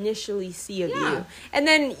what I initially see of you, and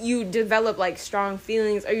then you develop like strong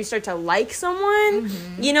feelings, or you start to like someone.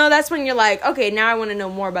 Mm-hmm. You know, that's when you're like, okay, now I want to know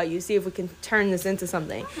more about you. See if we can turn this into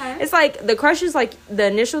something. Okay. It's like the crush is like the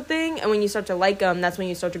initial thing, and when you start to like them, that's when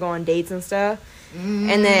you start to go on dates and stuff.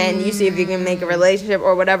 And then you see if you can make a relationship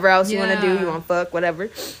or whatever else you want to do. You want to fuck, whatever.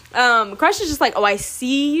 Crush is just like, oh, I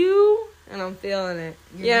see you. And I'm feeling it.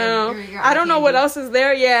 You're I don't know what else is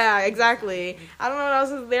there. Yeah, exactly. I don't know what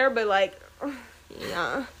else is there, but like,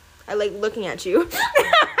 yeah. I like looking at you.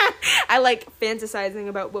 I like fantasizing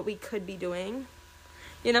about what we could be doing.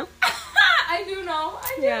 You know? I do know.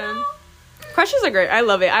 I do know. Crushes are great. I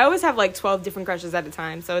love it. I always have like 12 different crushes at a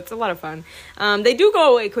time, so it's a lot of fun. They do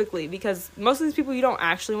go away quickly because most of these people you don't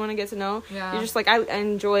actually want to get to know. Yeah. You're just like, I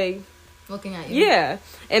enjoy looking at you. Yeah.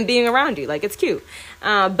 And being around you. Like, it's cute.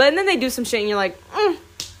 But then they do some shit and you're like,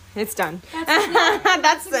 it's done.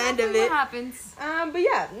 That's the end of it. What happens. But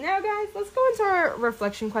yeah, now guys, let's go into our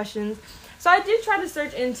reflection questions. So I did try to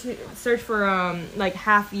search for like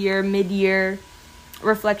half year, mid-year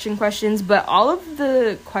reflection questions, but all of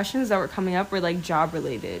the questions that were coming up were like job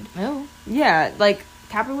related. Oh. Yeah, like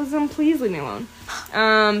capitalism, please leave me alone.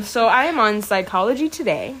 So I am on Psychology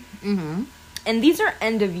Today. Mm-hmm. And these are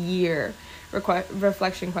end of year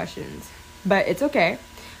reflection questions. But it's okay.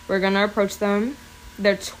 We're going to approach them.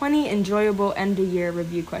 They're 20 enjoyable end of year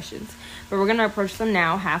review questions. But we're going to approach them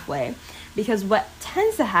now halfway. Because what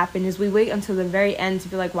tends to happen is we wait until the very end to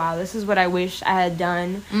be like, wow, this is what I wish I had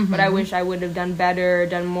done. Mm-hmm. What I wish I would have done better,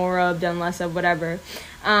 done more of, done less of, whatever.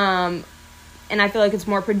 And I feel like it's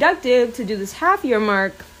more productive to do this half year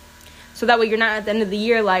mark. So that way you're not at the end of the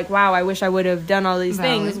year like, wow, I wish I would have done all these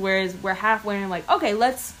things. Whereas we're halfway and like, okay,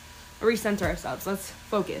 let's recenter ourselves. Let's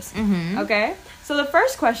focus. Mm-hmm. Okay? So the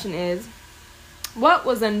first question is, what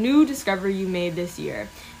was a new discovery you made this year?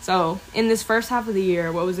 So in this first half of the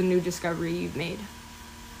year, what was a new discovery you've made?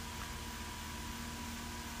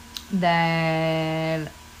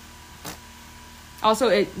 That...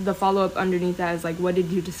 Also, the follow-up underneath that is like, what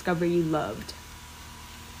did you discover you loved?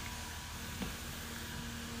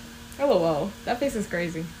 LOL. That face is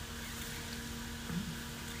crazy.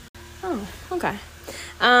 Oh, okay.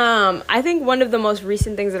 I think one of the most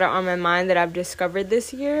recent things that are on my mind that I've discovered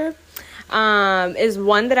this year is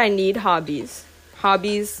one that I need hobbies.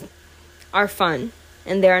 Hobbies are fun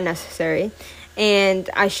and they are necessary. And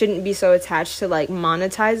I shouldn't be so attached to like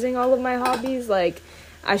monetizing all of my hobbies. Like,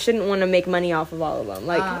 I shouldn't want to make money off of all of them.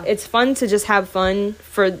 Like, it's fun to just have fun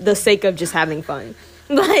for the sake of just having fun.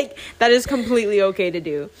 Like, that is completely okay to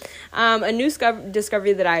do. A new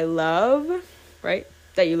discovery that I love, right?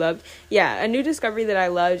 That you loved. Yeah, a new discovery that I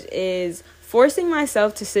loved is forcing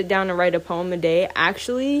myself to sit down and write a poem a day.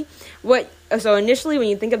 Actually, so initially when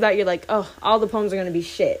you think of that, you're like, oh, all the poems are going to be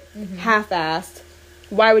shit. Mm-hmm. Half-assed.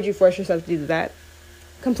 Why would you force yourself to do that?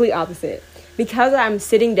 Complete opposite. Because I'm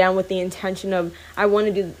sitting down with the intention of, I want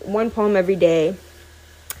to do one poem every day.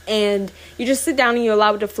 And you just sit down and you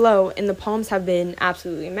allow it to flow. And the poems have been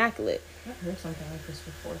absolutely immaculate. I've heard something like this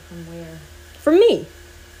before. From where? From me.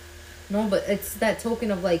 No, but it's that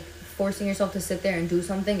token of like forcing yourself to sit there and do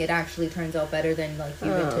something. It actually turns out better than like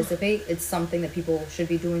you anticipate. It's something that people should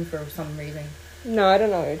be doing for some reason. No, I don't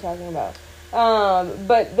know what you're talking about.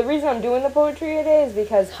 But the reason I'm doing the poetry today is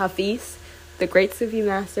because Hafiz, the great Sufi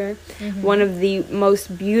master, one of the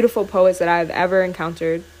most beautiful poets that I've ever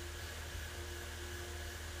encountered.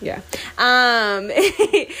 Yeah.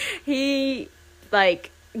 He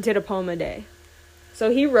like did a poem a day. So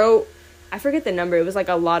he wrote, I forget the number, it was like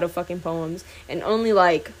a lot of fucking poems, and only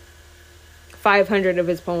like 500 of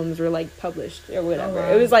his poems were like published or whatever. Oh,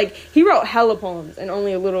 wow. It was like he wrote hella poems and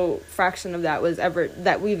only a little fraction of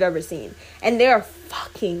that we've ever seen. And they are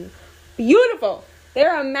fucking beautiful.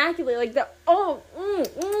 They're immaculate. Like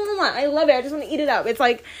I love it. I just want to eat it up. It's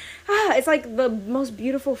like the most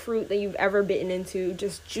beautiful fruit that you've ever bitten into.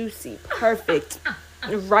 Just juicy, perfect,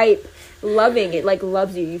 ripe, loving. It like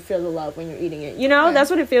loves you. You feel the love when you're eating it. You know,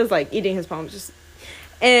 That's what it feels like eating his poems.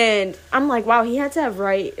 And I'm like, wow, he had to have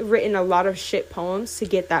written a lot of shit poems to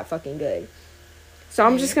get that fucking good. So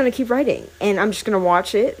I'm just gonna keep writing, and I'm just gonna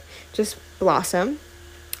watch it just blossom.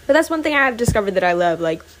 But that's one thing I have discovered that I love.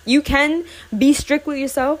 Like, you can be strict with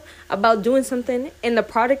yourself about doing something and the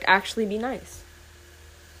product actually be nice.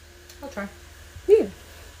 I'll try. Yeah.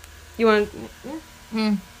 You want?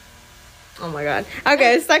 Yeah. Oh my god.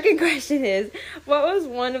 Okay, second question is, what was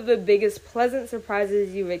one of the biggest pleasant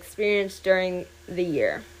surprises you've experienced during the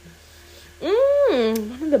year?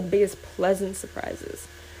 One of the biggest pleasant surprises.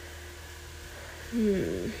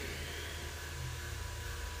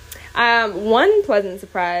 One pleasant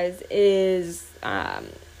surprise is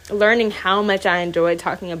learning how much I enjoy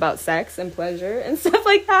talking about sex and pleasure and stuff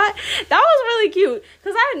like that. That was really cute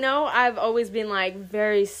because I know I've always been like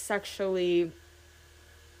very sexually,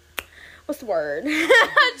 what's the word?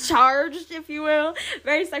 Charged, if you will.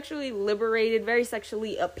 Very sexually liberated, very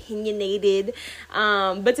sexually opinionated.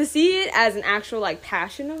 But to see it as an actual like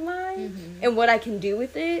passion of mine and what I can do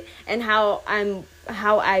with it and how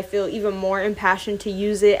I feel even more impassioned to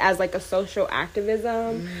use it as like a social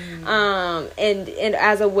activism, and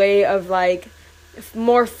as a way of like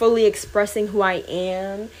more fully expressing who I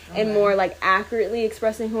am and more like accurately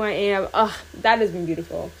expressing who I am. That has been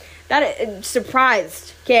beautiful. That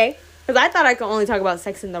surprised, okay? Because I thought I could only talk about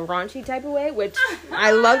sex in the raunchy type of way, which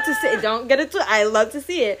I love to see. Don't get it. I love to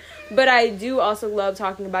see it, but I do also love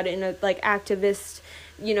talking about it in a like activist,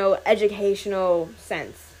 educational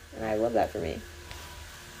sense, and I love that for me.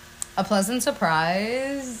 A pleasant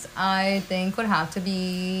surprise, I think, would have to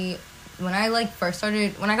be when I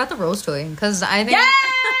when I got the rose toy, because I think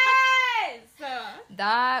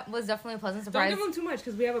that was definitely a pleasant surprise. Don't give them too much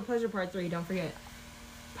because we have a pleasure part 3. Don't forget.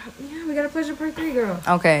 Yeah, we got a pleasure part 3, girl.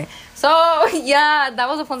 Okay, so yeah, that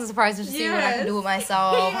was a pleasant surprise to see what I can do with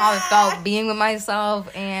myself, how it felt being with myself,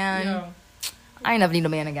 and I never need a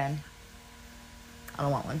man again. I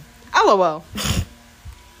don't want one. LOL.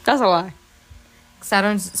 That's a lie.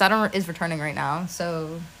 Saturn is returning right now,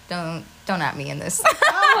 so don't at me in this.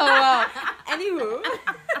 LOL. Anywho,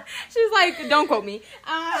 she's like, don't quote me.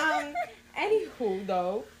 Anywho,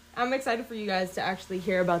 though, I'm excited for you guys to actually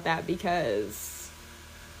hear about that because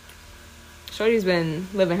Shorty's been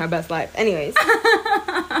living her best life. Anyways,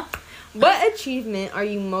 what achievement are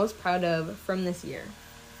you most proud of from this year?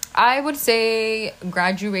 I would say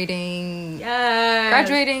graduating and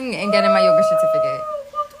getting my yoga certificate.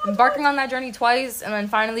 Embarking on that journey twice and then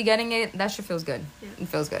finally getting it, that shit feels good. Yeah. It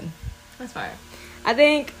feels good. That's fire. I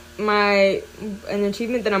think an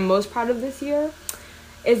achievement that I'm most proud of this year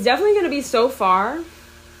is definitely going to be so far.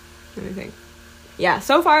 Let me think. Yeah,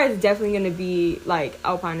 so far it's definitely going to be like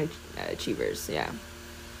Alpine Achievers. Yeah.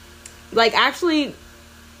 Like actually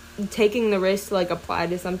taking the risk to like apply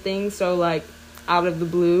to something so like out of the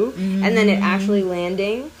blue and then it actually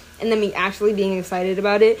landing. And then me actually being excited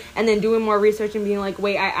about it. And then doing more research and being like,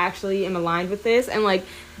 wait, I actually am aligned with this. And like,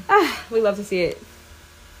 we love to see it.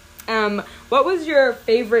 What was your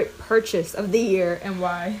favorite purchase of the year and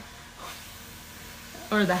why?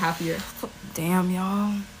 Or the half year? Damn,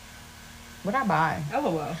 y'all. What'd I buy?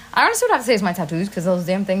 LOL. I honestly would have to say it's my tattoos because those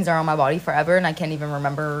damn things are on my body forever. And I can't even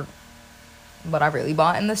remember what I really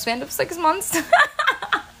bought in the span of 6 months.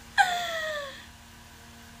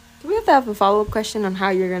 Do we have to have a follow-up question on how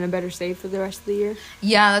you're going to better save for the rest of the year?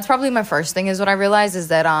 Yeah, that's probably my first thing is what I realized is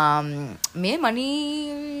that me and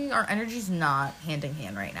money, our energy's not hand in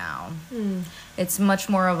hand right now. It's much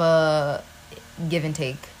more of a give and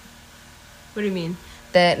take. What do you mean?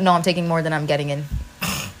 No, I'm taking more than I'm getting in.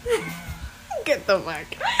 Get the fuck.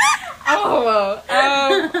 Oh,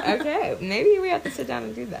 okay. Maybe we have to sit down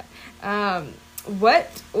and do that.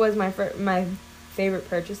 What was my favorite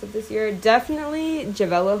purchase of this year? Definitely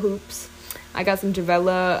Javella hoops. I got some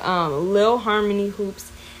Javella Lil Harmony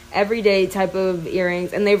hoops, everyday type of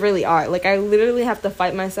earrings, and they really are. Like, I literally have to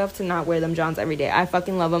fight myself to not wear them Johns every day. I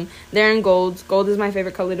fucking love them. They're in gold. Gold is my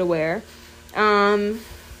favorite color to wear.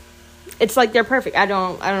 It's like they're perfect. I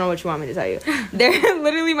don't know what you want me to tell you. They're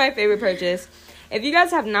literally my favorite purchase. If you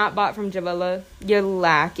guys have not bought from Javella, you're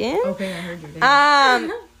lacking. Okay, I heard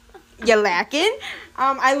you. You're lacking.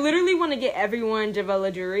 I literally want to get everyone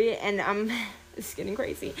Javella jewelry, and it's getting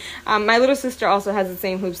crazy. My little sister also has the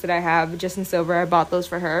same hoops that I have, just in silver. I bought those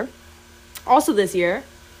for her. Also this year.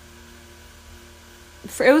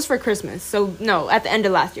 It was for Christmas. So, no, at the end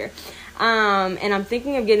of last year. And I'm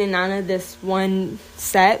thinking of getting Nana this one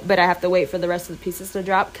set, but I have to wait for the rest of the pieces to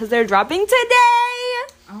drop because they're dropping today.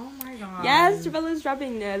 Oh my god. Yes, Jabella's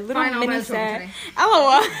dropping a little mini set.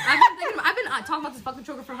 LOL. I've been talking about this fucking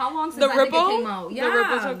choker for how long since the ripple? I think it came out. Yeah, the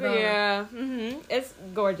ripple choker, yeah. It's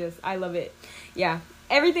gorgeous. I love it. Yeah.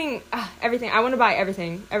 Everything. I want to buy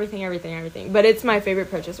everything. But it's my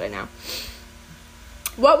favorite purchase right now.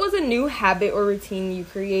 What was a new habit or routine you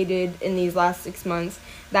created in these last 6 months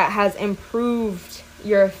that has improved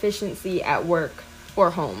your efficiency at work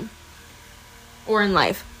or home or in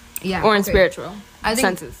life. Yeah. Or in spiritual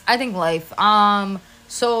senses. I think life.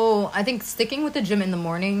 So I think sticking with the gym in the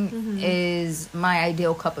morning is my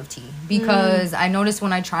ideal cup of tea, because I notice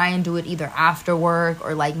when I try and do it either after work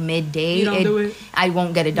or like midday, I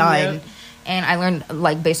won't get it done. Yep. And I learned,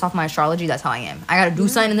 like, based off my astrology, that's how I am. I gotta do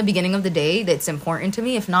something in the beginning of the day that's important to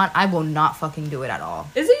me. If not, I will not fucking do it at all.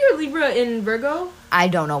 Is it your Libra in Virgo? I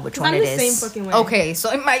don't know which one it is. I'm the same fucking way. Okay, so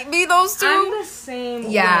it might be those two. I'm the same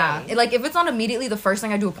way. Like, if it's not immediately the first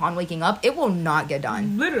thing I do upon waking up, it will not get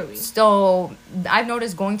done. Literally. So, I've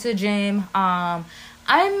noticed going to the gym,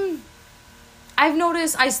 I've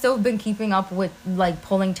noticed I still been keeping up with, like,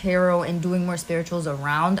 pulling tarot and doing more spirituals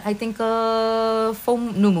around, I think, full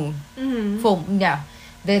new moon.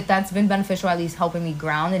 That's been beneficial, at least helping me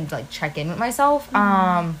ground and, like, check in with myself.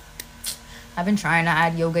 I've been trying to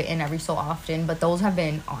add yoga in every so often, but those have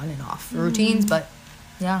been on and off routines, but,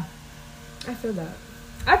 yeah. I feel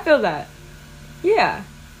that. Yeah.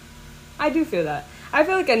 I do feel that. I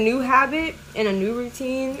feel like a new habit and a new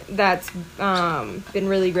routine that's been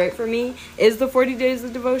really great for me is the 40 days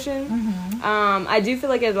of devotion. I do feel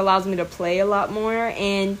like it allows me to play a lot more,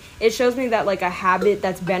 and it shows me that, like, a habit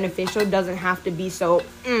that's beneficial doesn't have to be so,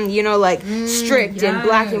 strict and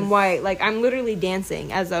black and white. Like, I'm literally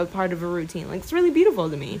dancing as a part of a routine. Like, it's really beautiful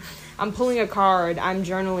to me. I'm pulling a card, I'm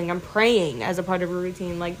journaling, I'm praying as a part of a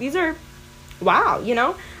routine. Like, these are, wow,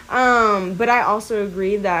 but I also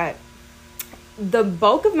agree that the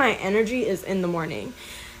bulk of my energy is in the morning.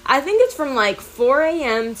 I think it's from like 4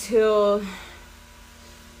 a.m. till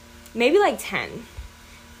maybe like 10.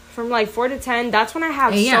 From like 4 to 10, that's when I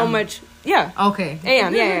have so much. Yeah. Okay.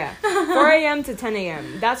 A.m. Yeah. 4 a.m. to 10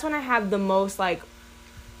 a.m. That's when I have the most, like,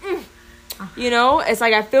 it's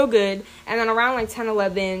like I feel good. And then around like 10,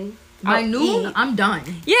 11, by noon, eat. I'm done.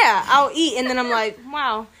 Yeah, I'll eat. And then I'm like,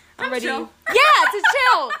 wow. I'm ready. Chill. Yeah, to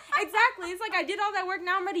chill. Exactly. It's like I did all that work.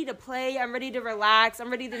 Now I'm ready to play. I'm ready to relax.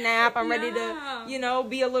 I'm ready to nap. I'm ready to,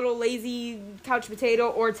 be a little lazy couch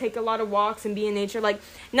potato or take a lot of walks and be in nature. Like,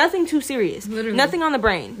 nothing too serious. Literally. Nothing on the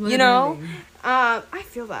brain. Literally. I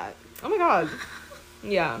feel that. Oh my God.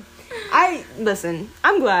 Yeah. Listen,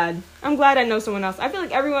 I'm glad I know someone else. I feel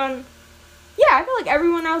like everyone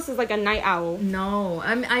else is like a night owl. No,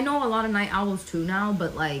 I know a lot of night owls too now,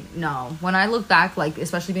 but like, no. When I look back, like,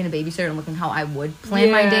 especially being a babysitter and looking how I would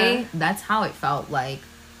plan my day, that's how it felt. Like,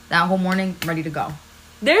 that whole morning, ready to go.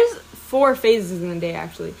 There's 4 phases in the day,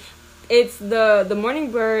 actually. It's the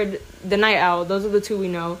morning bird, the night owl. Those are the 2 we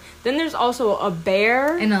know. Then there's also a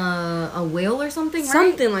bear. And a whale or something, right?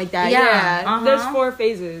 Something like that, yeah. There's 4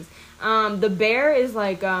 phases. The bear is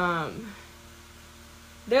like,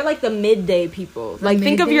 they're like the midday people. Like,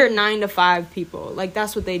 think of your 9 to 5 people. Like,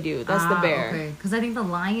 that's what they do. That's the bear. Okay. Because I think the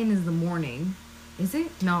lion is the morning. Is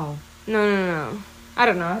it? No. No. I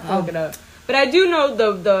don't know. I have to look it up. But I do know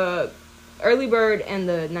the early bird and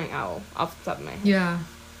the night owl off the top of my head. Yeah.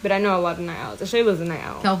 But I know a lot of night owls. Shayla's a night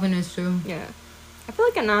owl. Kelvin is too. Yeah. I feel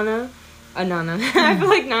like Nana. I feel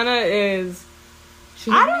like Nana is...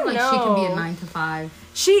 I don't know. She could be a 9 to 5.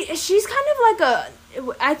 She's kind of like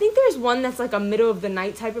I think there's one that's like a middle of the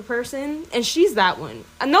night type of person, and she's that one.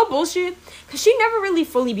 No bullshit, because she never really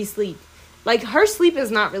fully be sleep. Like, her sleep is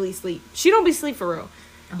not really sleep. She don't be sleep for real.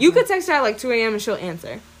 Okay. You could text her at like 2 a.m. and she'll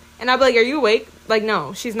answer. And I'll be like, are you awake? Like,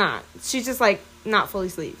 no, she's not. She's just like not fully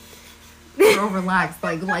sleep. Girl, relax.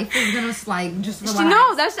 Like, life is gonna, like, just relax.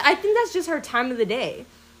 No, I think that's just her time of the day.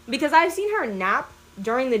 Because I've seen her nap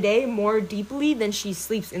during the day more deeply than she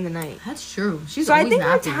sleeps in the night. That's true. So I think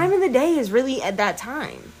napping. Her time of the day is really at that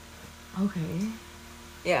time. Okay.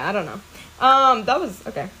 Yeah, I don't know. That was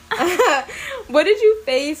okay. What did you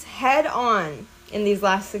face head on in these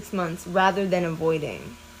last 6 months rather than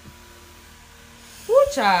avoiding? Ooh,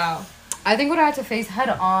 child. I think what I had to face head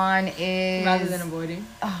on is rather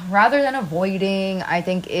than avoiding, I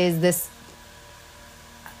think, is this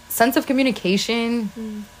sense of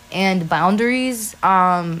communication and boundaries.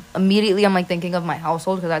 Immediately I'm like thinking of my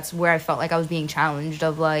household, because that's where I felt like I was being challenged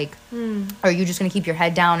of like, are you just gonna keep your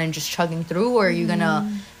head down and just chugging through, or are you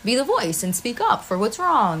gonna be the voice and speak up for what's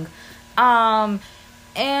wrong?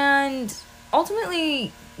 And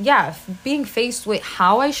ultimately, being faced with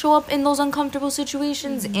how I show up in those uncomfortable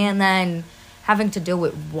situations, and then having to deal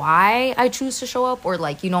with why I choose to show up, or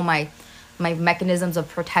like, my mechanisms of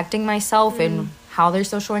protecting myself and how they're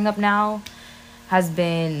still showing up now, has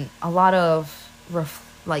been a lot of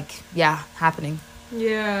happening.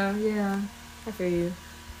 Yeah. I feel you.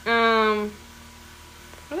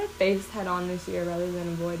 What I faced head on this year rather than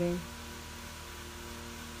avoiding.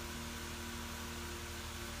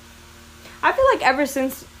 I feel like ever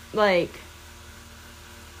since, like,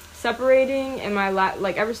 separating in my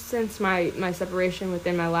like ever since my separation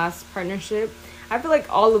within my last partnership, I feel like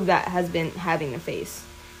all of that has been having to face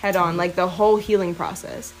head on, like the whole healing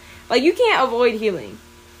process. Like you can't avoid healing.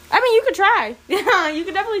 I mean, you could try. Yeah, you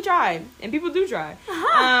could definitely try, and people do try.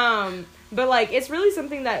 But like it's really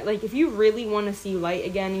something that like if you really want to see light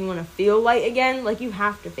again, you want to feel light again, like you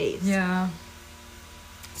have to face. Yeah.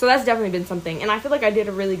 So that's definitely been something, and I feel like I did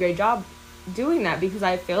a really great job doing that because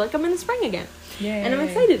I feel like I'm in the spring again. Yeah. And I'm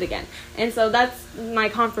excited again. And so that's my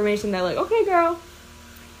confirmation that like, okay, girl,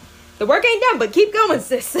 the work ain't done, but keep going,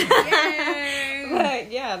 sis. But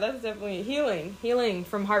yeah, that's definitely healing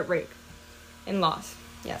from heartbreak and loss.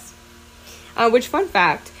 Yes. Which fun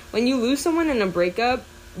fact, when you lose someone in a breakup,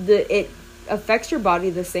 it affects your body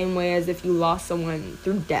the same way as if you lost someone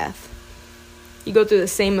through death. You go through the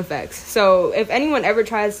same effects. So if anyone ever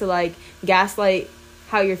tries to like gaslight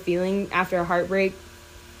how you're feeling after a heartbreak,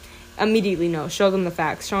 immediately no. Show them the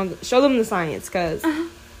facts. Show them the science. Cause,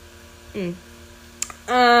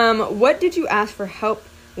 what did you ask for help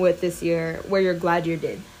with this year? Where you're glad you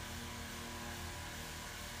did?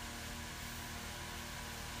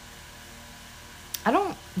 I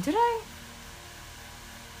don't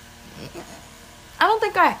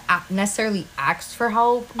think I necessarily asked for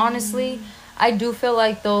help, honestly. I do feel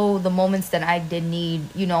like, though, the moments that I did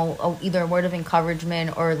need, you know, either a word of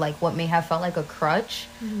encouragement or, like, what may have felt like a crutch,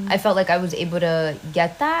 I felt like I was able to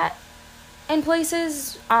get that in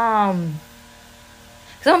places. Because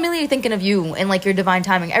I'm really thinking of you and, like, your divine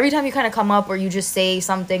timing. Every time you kind of come up or you just say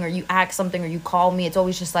something or you act something or you call me, it's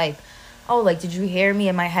always just like, oh, like, did you hear me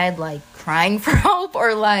in my head, like, crying for help?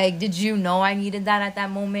 Or, like, did you know I needed that at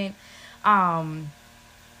that moment?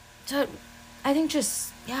 So I think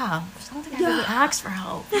just, I don't think I really asked for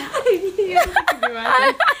help. I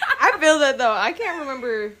feel that, though. I can't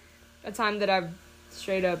remember a time that I've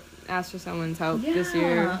straight up asked for someone's help this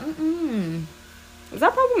year. Was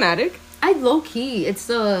that problematic? I low-key, it's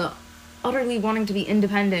the utterly wanting to be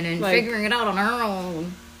independent and like, figuring it out on our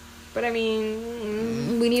own. But I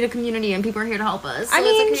mean, we need a community and people are here to help us. So I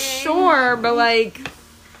mean, sure, but like,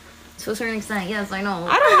 to a certain extent, yes, I know.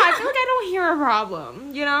 I don't know. I feel like I don't hear a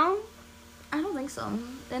problem. You know? I don't think so.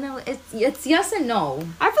 It's yes and no.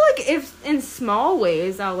 I feel like if in small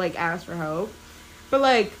ways I'll like ask for help, but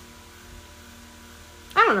like,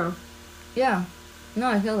 I don't know. Yeah. No,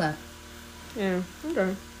 I feel that. Yeah.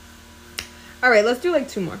 Okay. All right, let's do like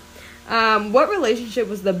two more. What relationship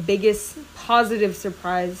was the biggest positive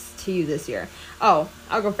surprise to you this year? Oh,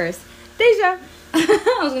 I'll go first. Deja.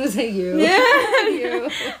 I was gonna say you. Yeah. You.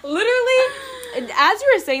 Literally, as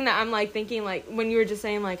you were saying that, I'm like thinking like when you were just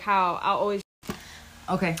saying like how I'll always.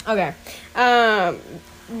 Okay.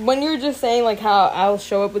 When you were just saying like how I'll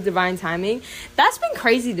show up with divine timing, that's been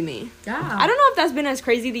crazy to me. Yeah. I don't know if that's been as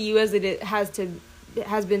crazy to you as it has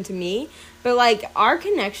been to me, but like our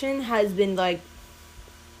connection has been like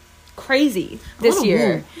crazy this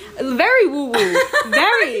year. Woo. Very woo woo.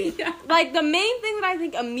 Very. Yeah. Like the main thing that I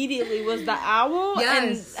think immediately was the owl.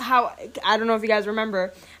 Yes. And how, I don't know if you guys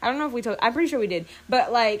remember. I don't know if we told, I'm pretty sure we did.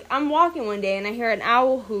 But like I'm walking one day and I hear an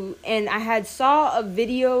owl hoot, and I had saw a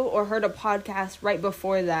video or heard a podcast right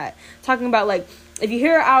before that talking about like if you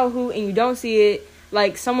hear an owl hoot and you don't see it,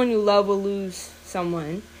 like someone you love will lose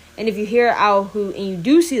someone. And if you hear an owl hoot and you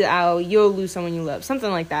do see the owl, you'll lose someone you love.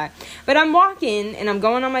 Something like that. But I'm walking and I'm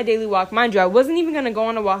going on my daily walk. Mind you, I wasn't even going to go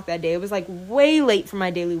on a walk that day. It was like way late for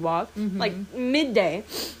my daily walk. Like midday.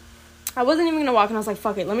 I wasn't even going to walk, and I was like,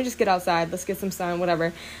 fuck it. Let me just get outside. Let's get some sun,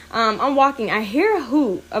 whatever. I'm walking. I hear a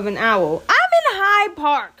hoot of an owl. I'm in Hyde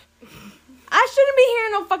Park. I shouldn't be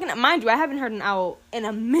hearing no fucking... Mind you, I haven't heard an owl in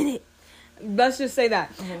a minute. Let's just say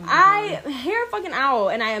that. I hear a fucking owl,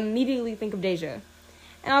 and I immediately think of Deja.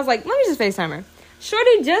 And I was like, let me just FaceTime her.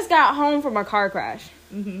 Shorty just got home from a car crash.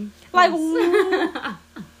 Like,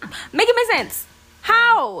 make it make sense.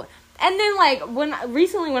 How? And then, like, when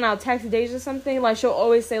I'll text Deja something, like, she'll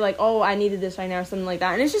always say, like, oh, I needed this right now, or something like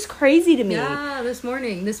that. And it's just crazy to me. Yeah, this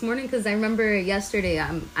morning, because I remember yesterday,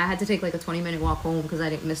 I had to take, like, a 20-minute walk home because I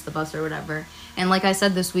didn't miss the bus or whatever. And like I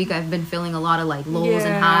said, this week, I've been feeling a lot of, like, lows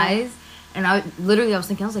and highs. And I was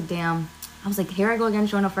thinking, I was like, damn. I was like, here I go again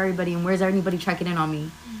showing up for everybody, and where's everybody checking in on me?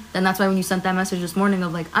 Then that's why when you sent that message this morning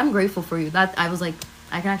of, like, I'm grateful for you. That I was like,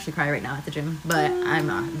 I can actually cry right now at the gym, but I'm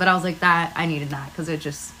not. But I was like, I needed that because it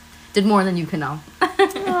just... did more than you can know.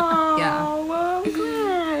 Oh, yeah. Well, I'm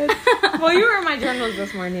glad. Well, you were in my journals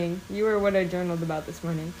this morning. You were what I journaled about this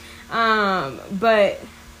morning. But,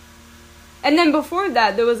 and then before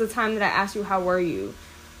that, there was a time that I asked you, how were you?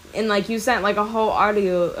 And, like, you sent, like, a whole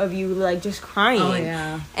audio of you, like, just crying. Oh,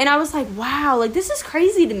 yeah. And I was like, wow, like, this is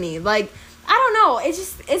crazy to me. Like, I don't know.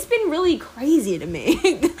 It's been really crazy to me.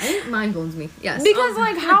 I It mind blows me. Yes. Because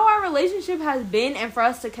like how our relationship has been, and for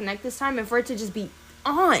us to connect this time, and for it to just be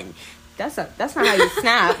on. That's not how you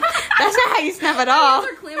snap. That's not how you snap at all. My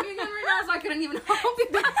hands are clamping again right now, so I couldn't even help you.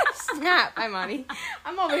 Snap. Hi, Monty.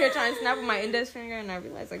 I'm over here trying to snap with my index finger, and I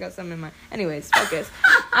realized I got something in my... Anyways, focus.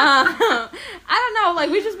 I don't know.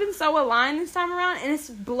 Like, we've just been so aligned this time around, and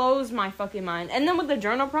it blows my fucking mind. And then with the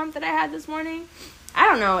journal prompt that I had this morning, I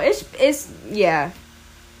don't know. It's yeah.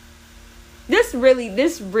 This really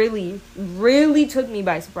took me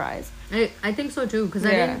by surprise. I think so, too, because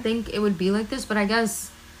I didn't think it would be like this, but I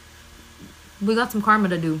guess... We got some karma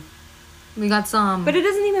to do. We got some... But it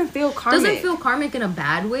doesn't even feel karmic. Doesn't feel karmic in a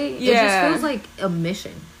bad way. Yeah. It just feels like a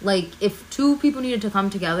mission. Like, if two people needed to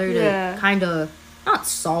come together to kind of... Not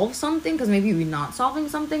solve something, because maybe we're not solving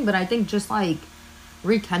something, but I think just, like,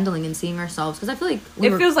 rekindling and seeing ourselves. Because I feel like...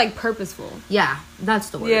 It feels, like, purposeful. Yeah,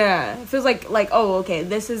 that's the word. Yeah. It feels like, oh, okay,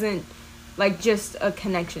 this isn't, like, just a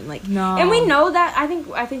connection. Like, no. And we know that... I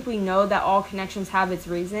think we know that all connections have its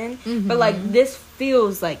reason. Mm-hmm. But, like, this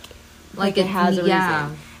feels like it has a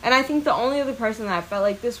reason. And I think the only other person that I felt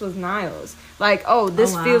like this was Niles. Like,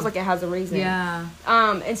 this feels like it has a reason. Yeah.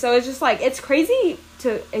 And so it's just like, it's crazy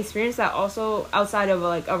to experience that also outside of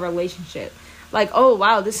like a relationship. Like, oh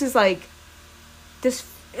wow, this is like this.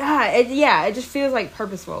 It just feels like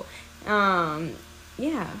purposeful.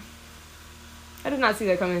 Yeah. I did not see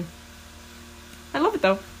that coming. I love it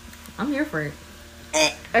though. I'm here for it.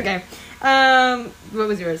 Okay. What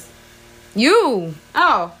was yours? You.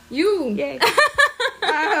 Oh, you. Yay.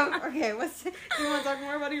 Okay, do you want to talk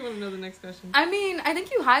more about it, or you want to know the next question? I mean, I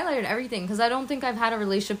think you highlighted everything, because I don't think I've had a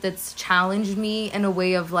relationship that's challenged me in a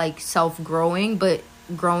way of, like, self-growing, but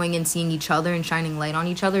growing and seeing each other and shining light on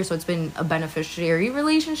each other. So it's been a beneficiary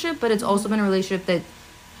relationship, but it's also been a relationship that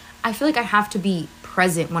I feel like I have to be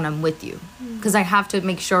present when I'm with you, because I have to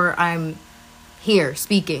make sure I'm here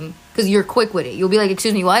speaking, because you're quick with it. You'll be like,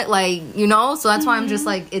 excuse me, what? Like, you know? So that's why I'm just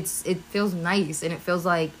like, it feels nice, and it feels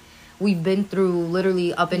like we've been through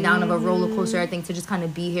literally up and down of a roller coaster, I think, to just kind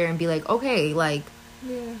of be here and be like, okay, like,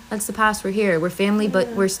 that's the past, we're here, we're family, but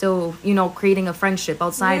we're still, you know, creating a friendship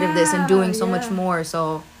outside of this and doing so much more.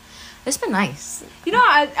 So it's been nice. You know,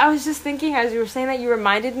 I was just thinking, as you were saying that, you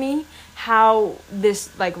reminded me how this,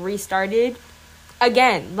 like, restarted.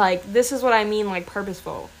 Again, like, this is what I mean, like,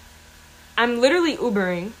 purposeful. I'm literally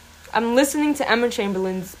Ubering. I'm listening to Emma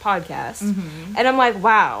Chamberlain's podcast. Mm-hmm. And I'm like,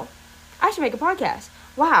 wow, I should make a podcast.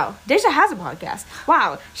 Wow, Deja has a podcast.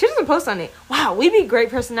 Wow, she doesn't post on it. Wow, we'd be great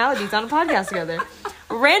personalities on a podcast together.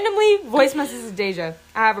 Randomly voice messages Deja.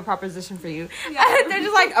 I have a proposition for you. Yeah. They're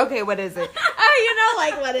just like, okay, what is it?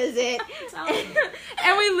 Like, what is it?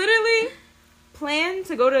 And we literally planned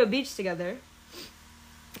to go to a beach together.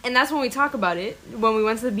 And that's when we talk about it, when we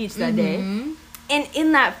went to the beach that day. And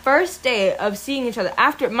in that first day of seeing each other,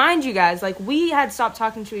 after, mind you guys, like, we had stopped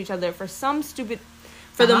talking to each other for some stupid...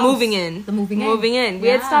 For the moving in. The moving in. We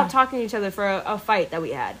had stopped talking to each other for a fight that we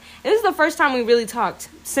had. This is the first time we really talked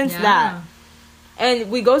since that.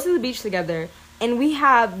 And we go to the beach together, and we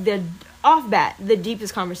have the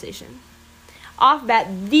deepest conversation. The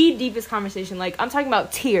deepest conversation. Like, I'm talking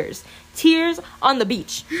about tears. Tears on the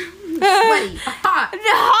beach. Sweaty.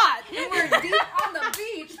 Hot. And we're deep on the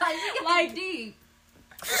beach. Like deep.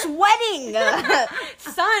 Sweating.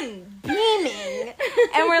 Sun beaming.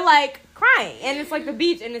 And we're like... crying, and it's like the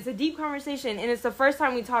beach, and it's a deep conversation, and it's the first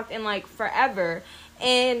time we talked in like forever,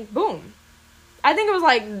 and boom. I think it was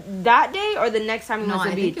like that day or the next time we went to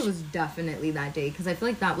the beach. I think it was definitely that day, because I feel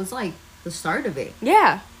like that was like the start of it.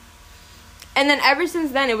 Yeah. And then ever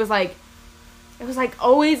since then, it was like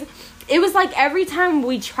always, it was like every time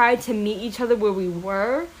we tried to meet each other where we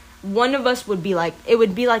were, one of us would be like, it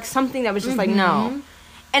would be like something that was just like, no.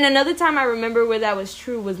 And another time I remember where that was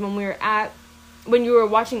true was when we were when you were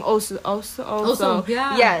watching also,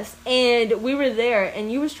 yeah. Yes, and we were there,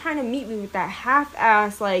 and you was trying to meet me with that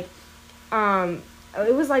half-ass, like,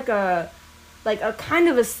 it was like a kind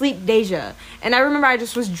of a sleep Deja, and I remember I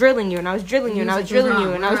just was drilling you, and I was drilling you, and I was drilling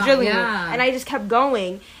you, and I was drilling you, and I just kept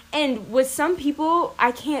going, and with some people,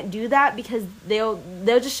 I can't do that, because they'll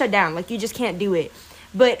just shut down, like, you just can't do it,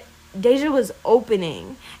 but Deja was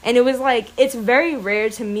opening, and it was like, it's very rare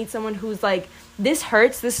to meet someone who's like, this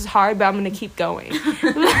hurts, this is hard, but I'm gonna keep going. Like,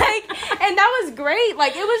 and that was great.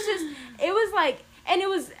 Like, I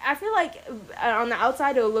feel like on the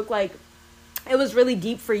outside it would look like it was really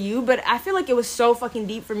deep for you, but I feel like it was so fucking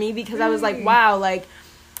deep for me, because I was like, wow, like,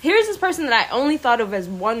 here's this person that I only thought of as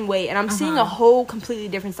one way, and I'm seeing a whole completely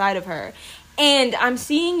different side of her. And I'm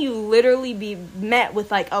seeing you literally be met with,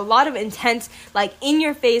 like, a lot of intense, like,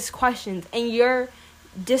 in-your-face questions, and you're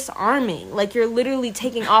disarming. Like, you're literally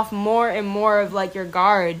taking off more and more of, like, your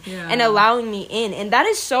guard and allowing me in. And that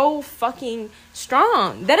is so fucking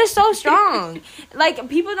strong. That is so strong. Like,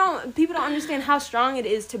 people don't understand how strong it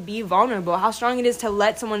is to be vulnerable, how strong it is to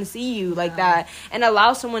let someone see you like that and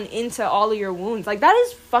allow someone into all of your wounds. Like, that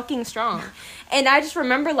is fucking strong. And I just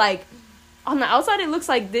remember, like, on the outside, it looks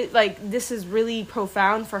like this is really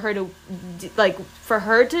profound for her to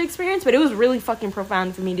experience, but it was really fucking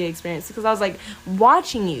profound for me to experience, because I was like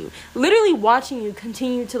literally watching you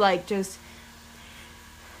continue to like just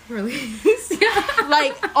release,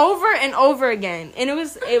 like over and over again, and it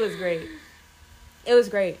was great. It was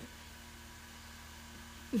great,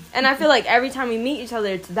 and I feel like every time we meet each other,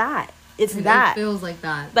 it's that. It feels like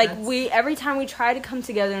that. Like, every time we try to come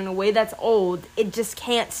together in a way that's old, it just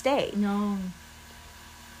can't stay. No.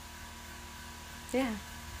 Yeah.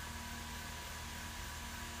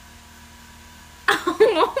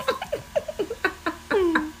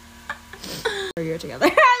 We're together.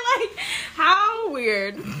 Like, how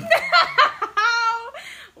weird. How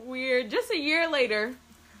weird. Just a year later.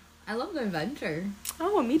 I love the adventure.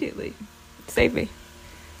 Oh, immediately. Save me.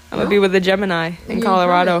 I'm gonna be with a Gemini in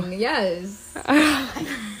Colorado. Coming. Yes. You gotta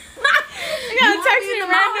text me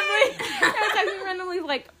randomly.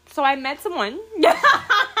 Like, so I met someone.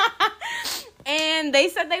 And they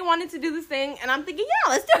said they wanted to do this thing, and I'm thinking,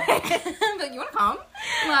 yeah, let's do it. Like, you wanna come?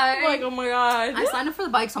 Like, oh my god. I signed up for the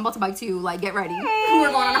bike, so I'm about to bike too. Like, get ready.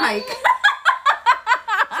 We're going on a hike.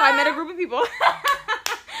 So I met a group of people.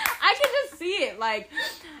 I can just see it. Like,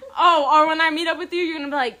 or when I meet up with you, you're gonna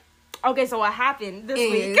be like, okay, so what happened this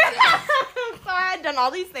week? So I had done all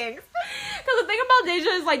these things. Because the thing about Deja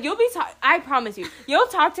is, like, I promise you, you'll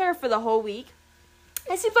talk to her for the whole week.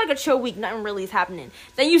 It seems like a chill week. Nothing really is happening.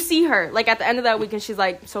 Then you see her, like, at the end of that week, and she's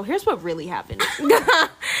like, so here's what really happened. Here's what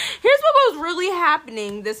was really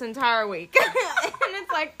happening this entire week. And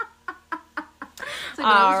it's like,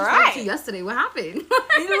 all right. Yesterday, what happened?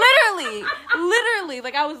 Literally.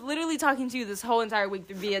 Like, I was literally talking to you this whole entire week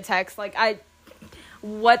via text. Like,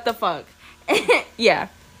 what the fuck? Yeah.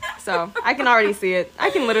 So, I can already see it. I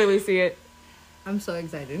can literally see it. I'm so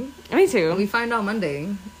excited. Me too. We find out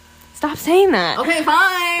Monday. Stop saying that. Okay,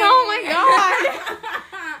 fine. Oh my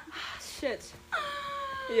god. Shit.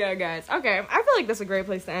 Yeah, guys. Okay, I feel like that's a great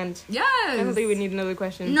place to end. Yes. I don't think we need another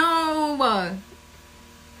question. No.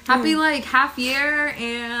 Happy, like, half year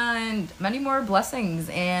and many more blessings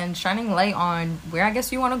and shining light on where I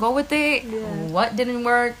guess you want to go with it, what didn't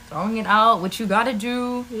work, throwing it out, what you got to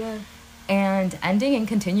do, and ending and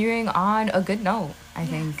continuing on a good note, I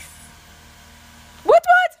think. What?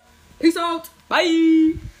 Peace out.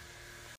 Bye.